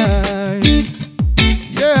cries.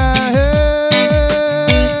 Yeah,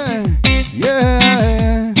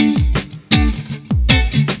 yeah.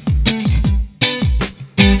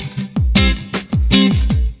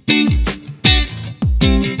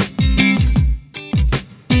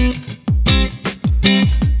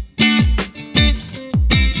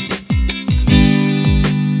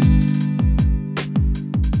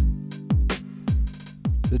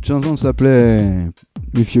 Cette chanson s'appelait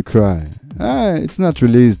If You Cry. Ah, it's not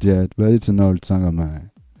released yet, but it's an old song of mine.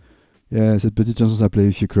 Yeah, cette petite chanson s'appelait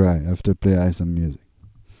If You Cry, after play I some music.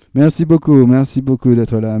 Merci beaucoup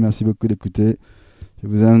d'être là, merci beaucoup d'écouter. Je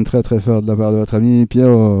vous aime très très fort de la part de votre ami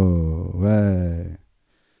Pierrot. Ouais.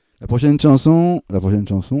 La prochaine chanson, on va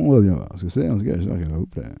bien voir ce que c'est, en tout cas, j'espère qu'elle va vous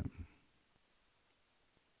plaire.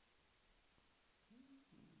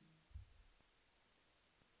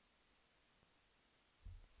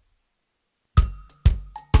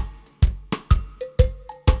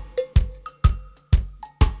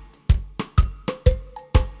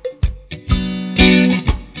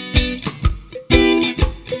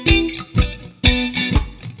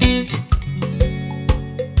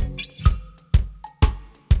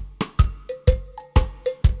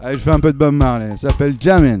 Allez, je fais un peu de Bob Marley, ça s'appelle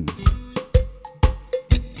Jammin'.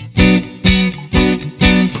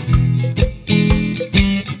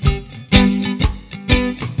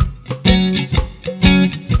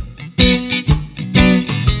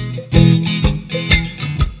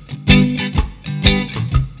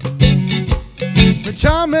 We're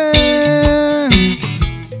jamming,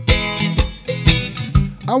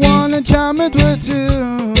 I wanna jam it with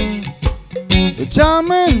you. We're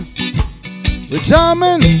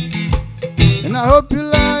jamming, and I hope you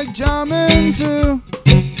like jamming too.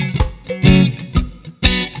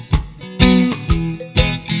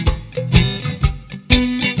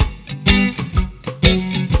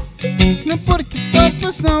 Nobody can stop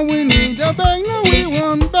us now, we need a bang, no we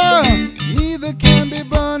won't bow. Neither can be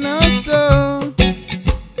born us so.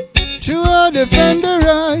 To our defender,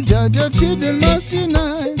 I judge our children must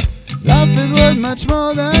unite. Life is worth much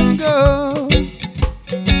more than gold.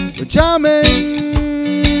 We're jamming,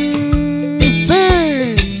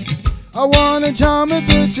 see, I wanna jam it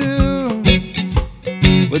with you.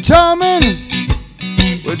 We're jamming,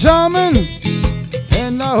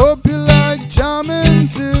 and I hope you like jamming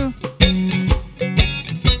too.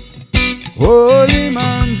 Holy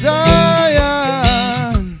man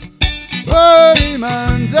Zion,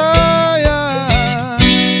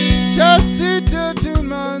 just sit to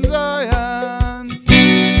Mount Zion,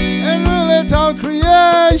 and rule it all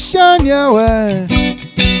creation your way.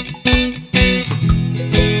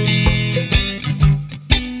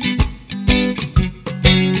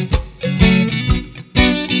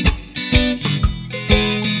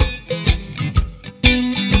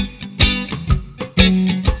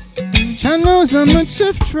 Channels on much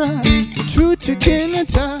of try, the truth you cannot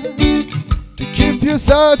tie, to keep you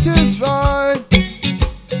satisfied.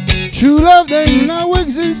 True love that now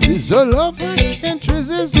exists is a love I can't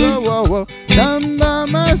resist. Oh, whoa, whoa, come by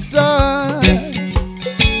my side.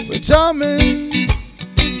 We're jamming,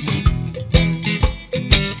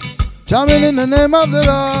 jamming in the name of the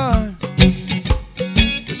Lord.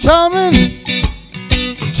 We're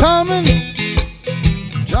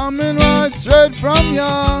jamming right straight from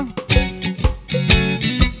ya.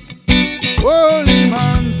 Holy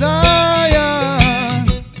man Zion,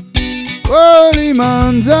 holy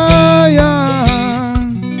man Zion.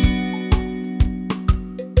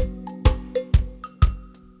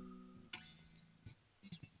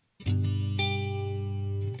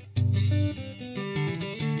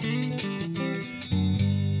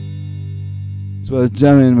 This was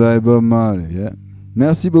Jammin' by Bob Marley, yeah.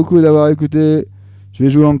 Merci beaucoup d'avoir écouté. Je vais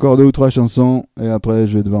jouer encore 2 ou 3 chansons et après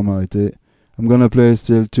je vais devoir m'arrêter. I'm gonna play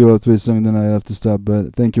still 2 or 3 songs, then I have to stop.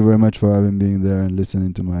 But thank you very much for having been there and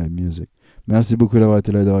listening to my music. Merci beaucoup d'avoir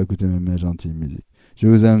été là et d'avoir écouté mes gentilles musiques. Je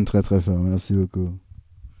vous aime très très fort. Merci beaucoup.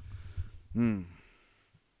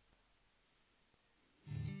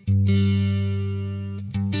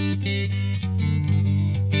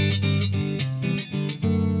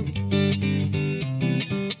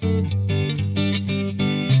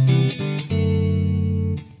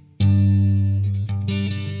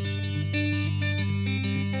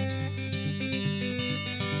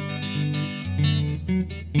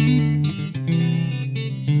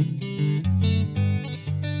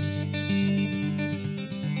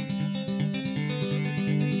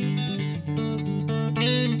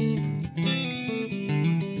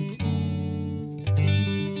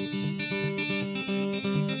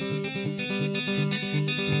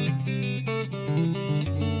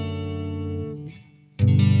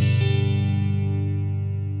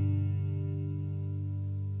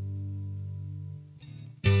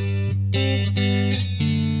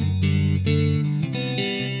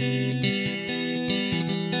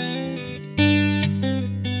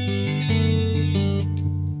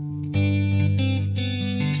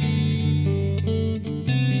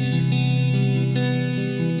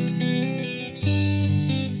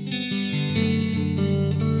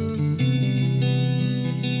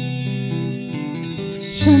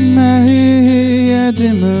 Jeanne Marie a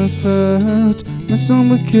des mains fortes, me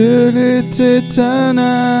semble que l'été t'en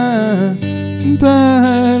a.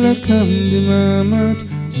 Parle comme des mammouths,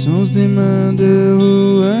 sont des mains de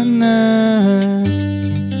Rouana.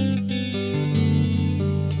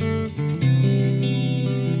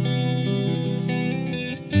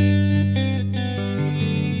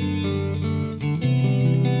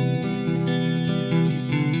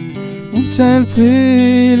 Ont-elles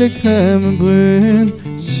pris les crèmes brunes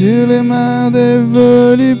sur les mares des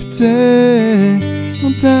voluptés?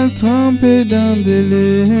 Ont-elles trempé dans des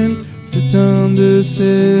lunes ce temps de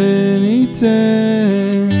sérénité?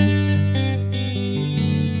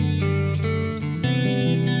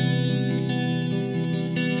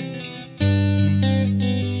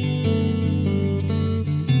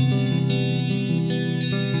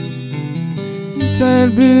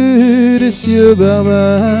 Ont-elles bu des cieux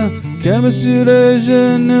barbares, calme sur le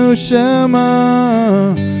genou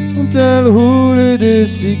charmant? Ont-elles roulé des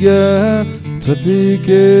cigares,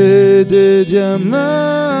 trafiqué des diamants?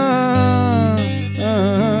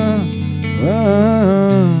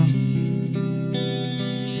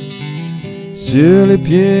 Sur les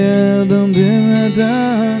pierres dans des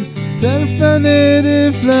madames, tel fané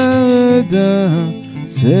des fleurs d'or,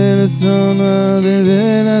 c'est le sang noir des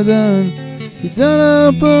belladonnes qui dans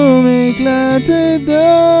leur peau m'éclatait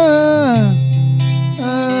d'or.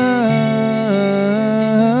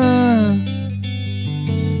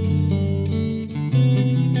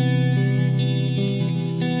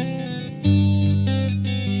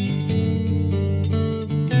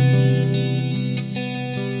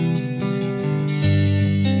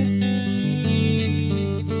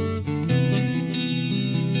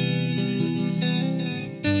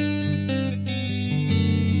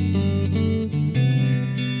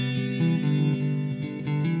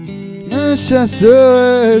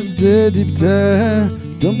 Chasseuse de diptères,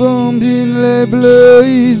 dont bombine les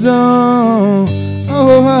bleuisants,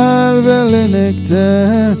 oral vers le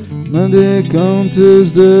nectar, main des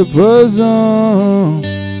canteuses de poison.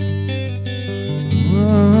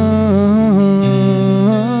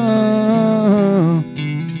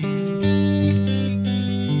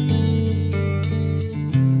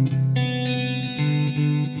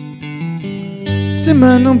 Ces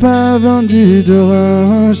mains n'ont pas vendu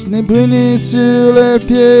d'orange, ni bruni sur les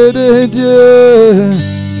pieds de Dieu.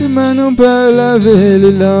 Ces mains n'ont pas lavé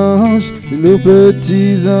les langes, de leurs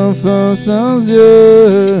petits enfants sans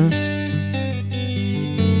yeux.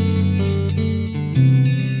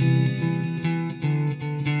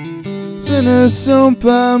 Ce ne sont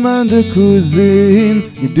pas mains de cousines,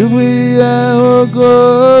 ni d'ouvrières au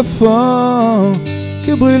gros front,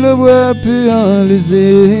 que brûle le bois puis en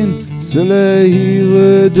l'usine, soleil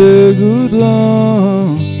ivre de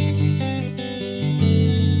goudron.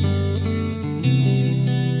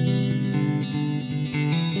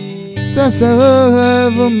 Ça sert au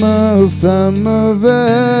rêve aux mains aux femmes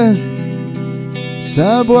mauvaises,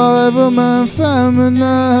 ça boirait vos mains femmes,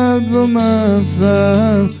 vos mains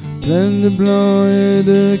femmes, pleines de blanc et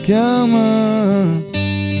de carmin.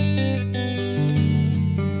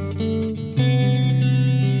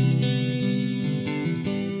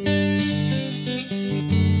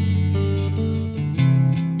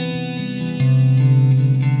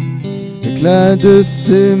 L'éclat de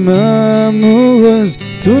ses mains amoureuses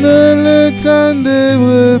tourne le crâne des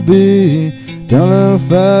brebis, dans leurs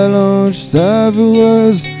phalanges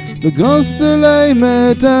savoureuses, le grand soleil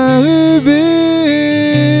met un rubis.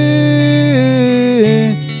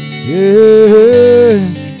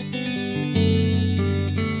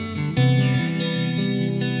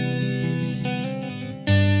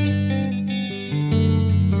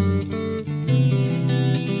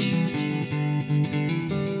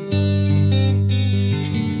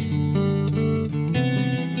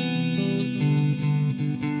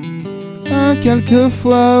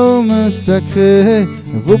 Quelquefois aux mains sacrées,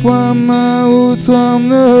 vos poings mains où tremblent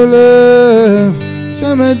nos lèvres,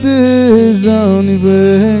 jamais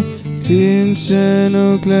désenivrés, crie une chaîne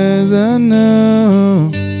aux clairs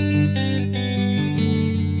anneaux.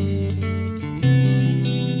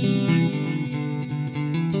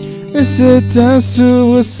 Et c'est un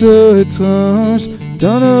soubresaut étrange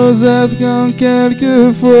dans nos êtres quand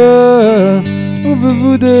quelquefois on veut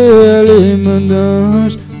vous déhaler mon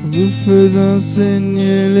ange, vous faisant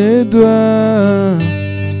saigner les doigts.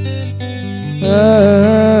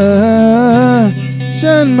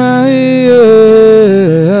 Jeanne Marie,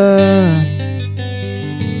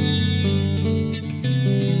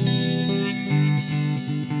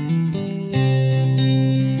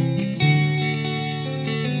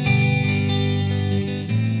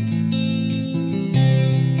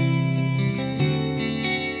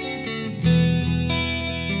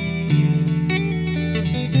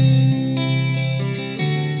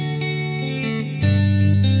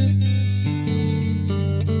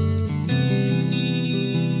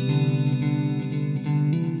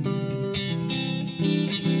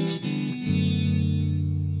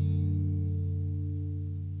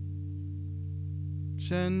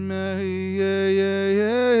 Jeanne-Marie, yeah, yeah,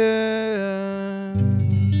 yeah, yeah.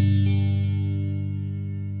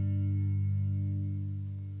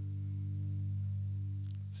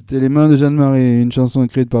 C'était Les Mains de Jeanne-Marie, une chanson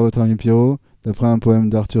écrite par votre ami Pierrot, d'après un poème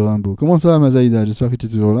d'Arthur Rimbaud. Comment ça va, Mazaïda? J'espère que tu es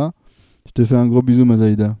toujours là. Je te fais un gros bisou,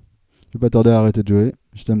 Mazaïda. Je vais pas tarder à arrêter de jouer.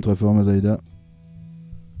 Je t'aime très fort, Mazaïda.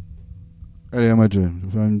 Allez, à moi de jouer. Je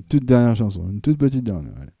vais faire une toute dernière chanson, une toute petite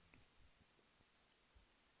dernière. Allez.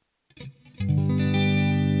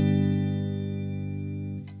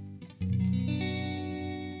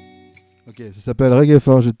 Ok, ça s'appelle Reggae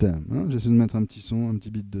Fort, je t'aime. Hein, j'essaie de mettre un petit son, un petit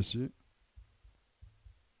beat dessus.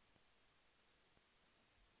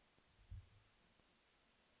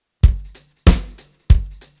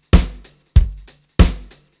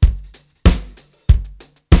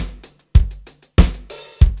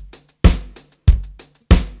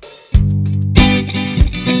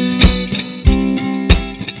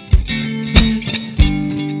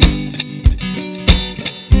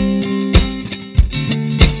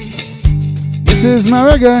 This is my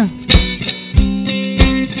reggae.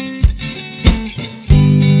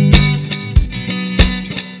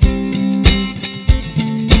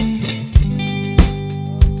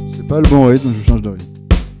 C'est pas le bon rythme, je change de rythme.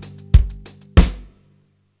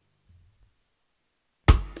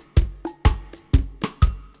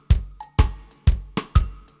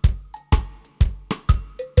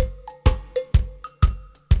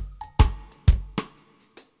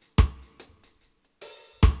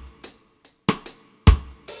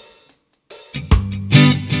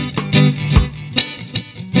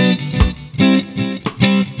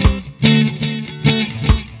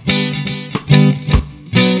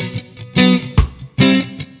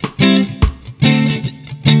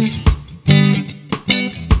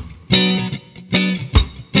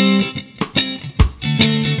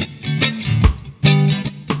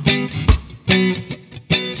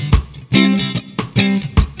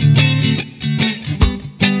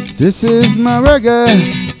 This is my reggae.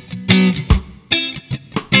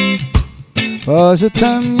 Oh, je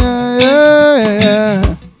t'aime, yeah, yeah, yeah.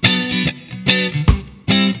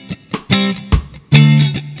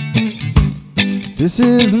 This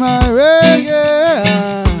is my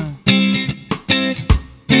reggae.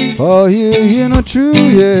 Oh, you know true,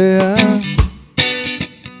 yeah.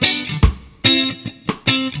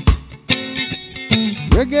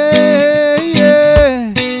 Reggae,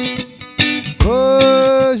 yeah.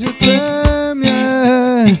 Oh, je t'aime,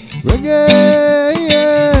 yeah. Reggae,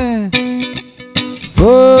 yeah.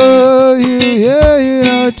 For you, yeah, you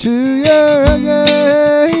know true, yeah. Reggae,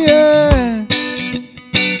 yeah.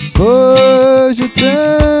 For je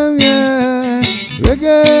t'aime, yeah.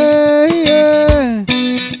 Reggae, yeah.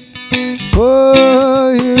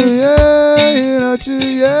 For you, yeah, you know true,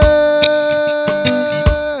 yeah.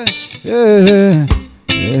 Yeah, yeah.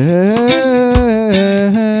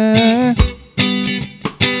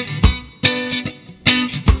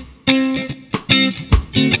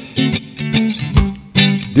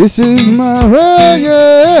 This is my reggae.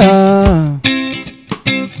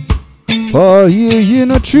 For you, you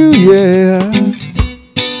know true, yeah.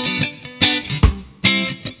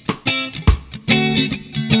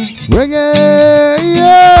 Reggae,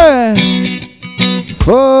 yeah.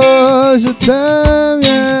 For je t'aime,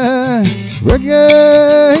 yeah.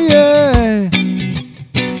 Reggae, yeah.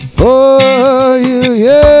 For you,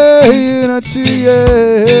 yeah, you know true,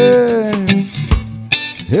 yeah.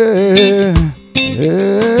 Yeah.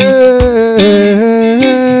 Yeah.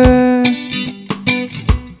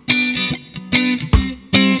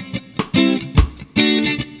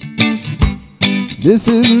 This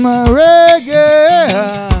is my reggae.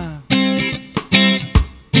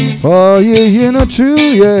 Oh, yeah, you know true,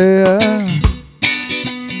 yeah.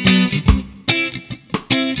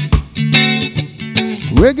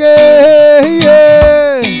 Reggae,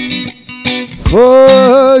 yeah.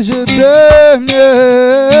 Oh, je t'aime,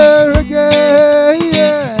 yeah. Reggae,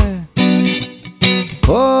 yeah.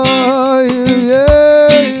 Oh,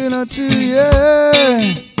 yeah, you know true,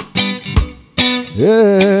 yeah.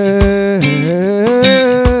 Yeah.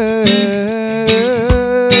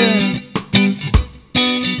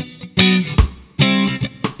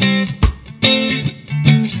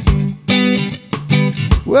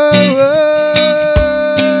 Whoa, whoa.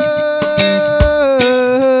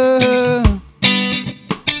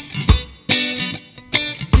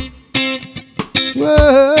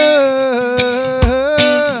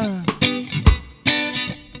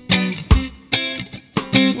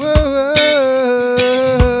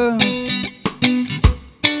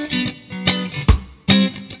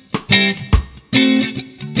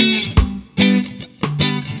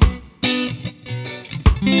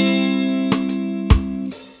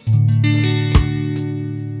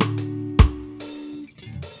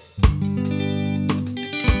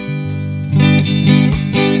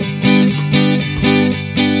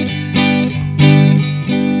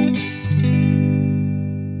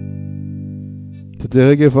 C'était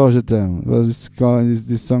Reggae for Je t'aime.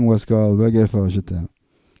 This song was called Reggae for Je t'aime.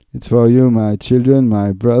 It's for you, my children,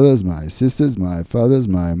 my brothers, my sisters, my fathers,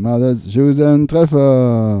 my mothers. Je vous aime très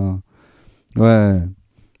fort. Ouais.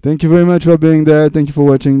 Thank you very much for being there. Thank you for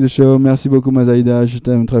watching the show. Merci beaucoup, Mazaïda. Je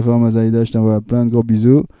t'aime très fort, Mazaïda. Je t'envoie plein de gros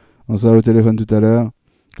bisous. On sera au téléphone tout à l'heure.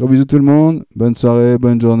 Gros bisous tout le monde. Bonne soirée,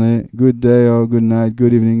 bonne journée. Good day or good night,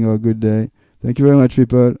 good evening or good day. Thank you very much,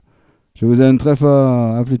 people. Je vous aime très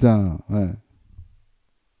fort. À plus tard. Ouais.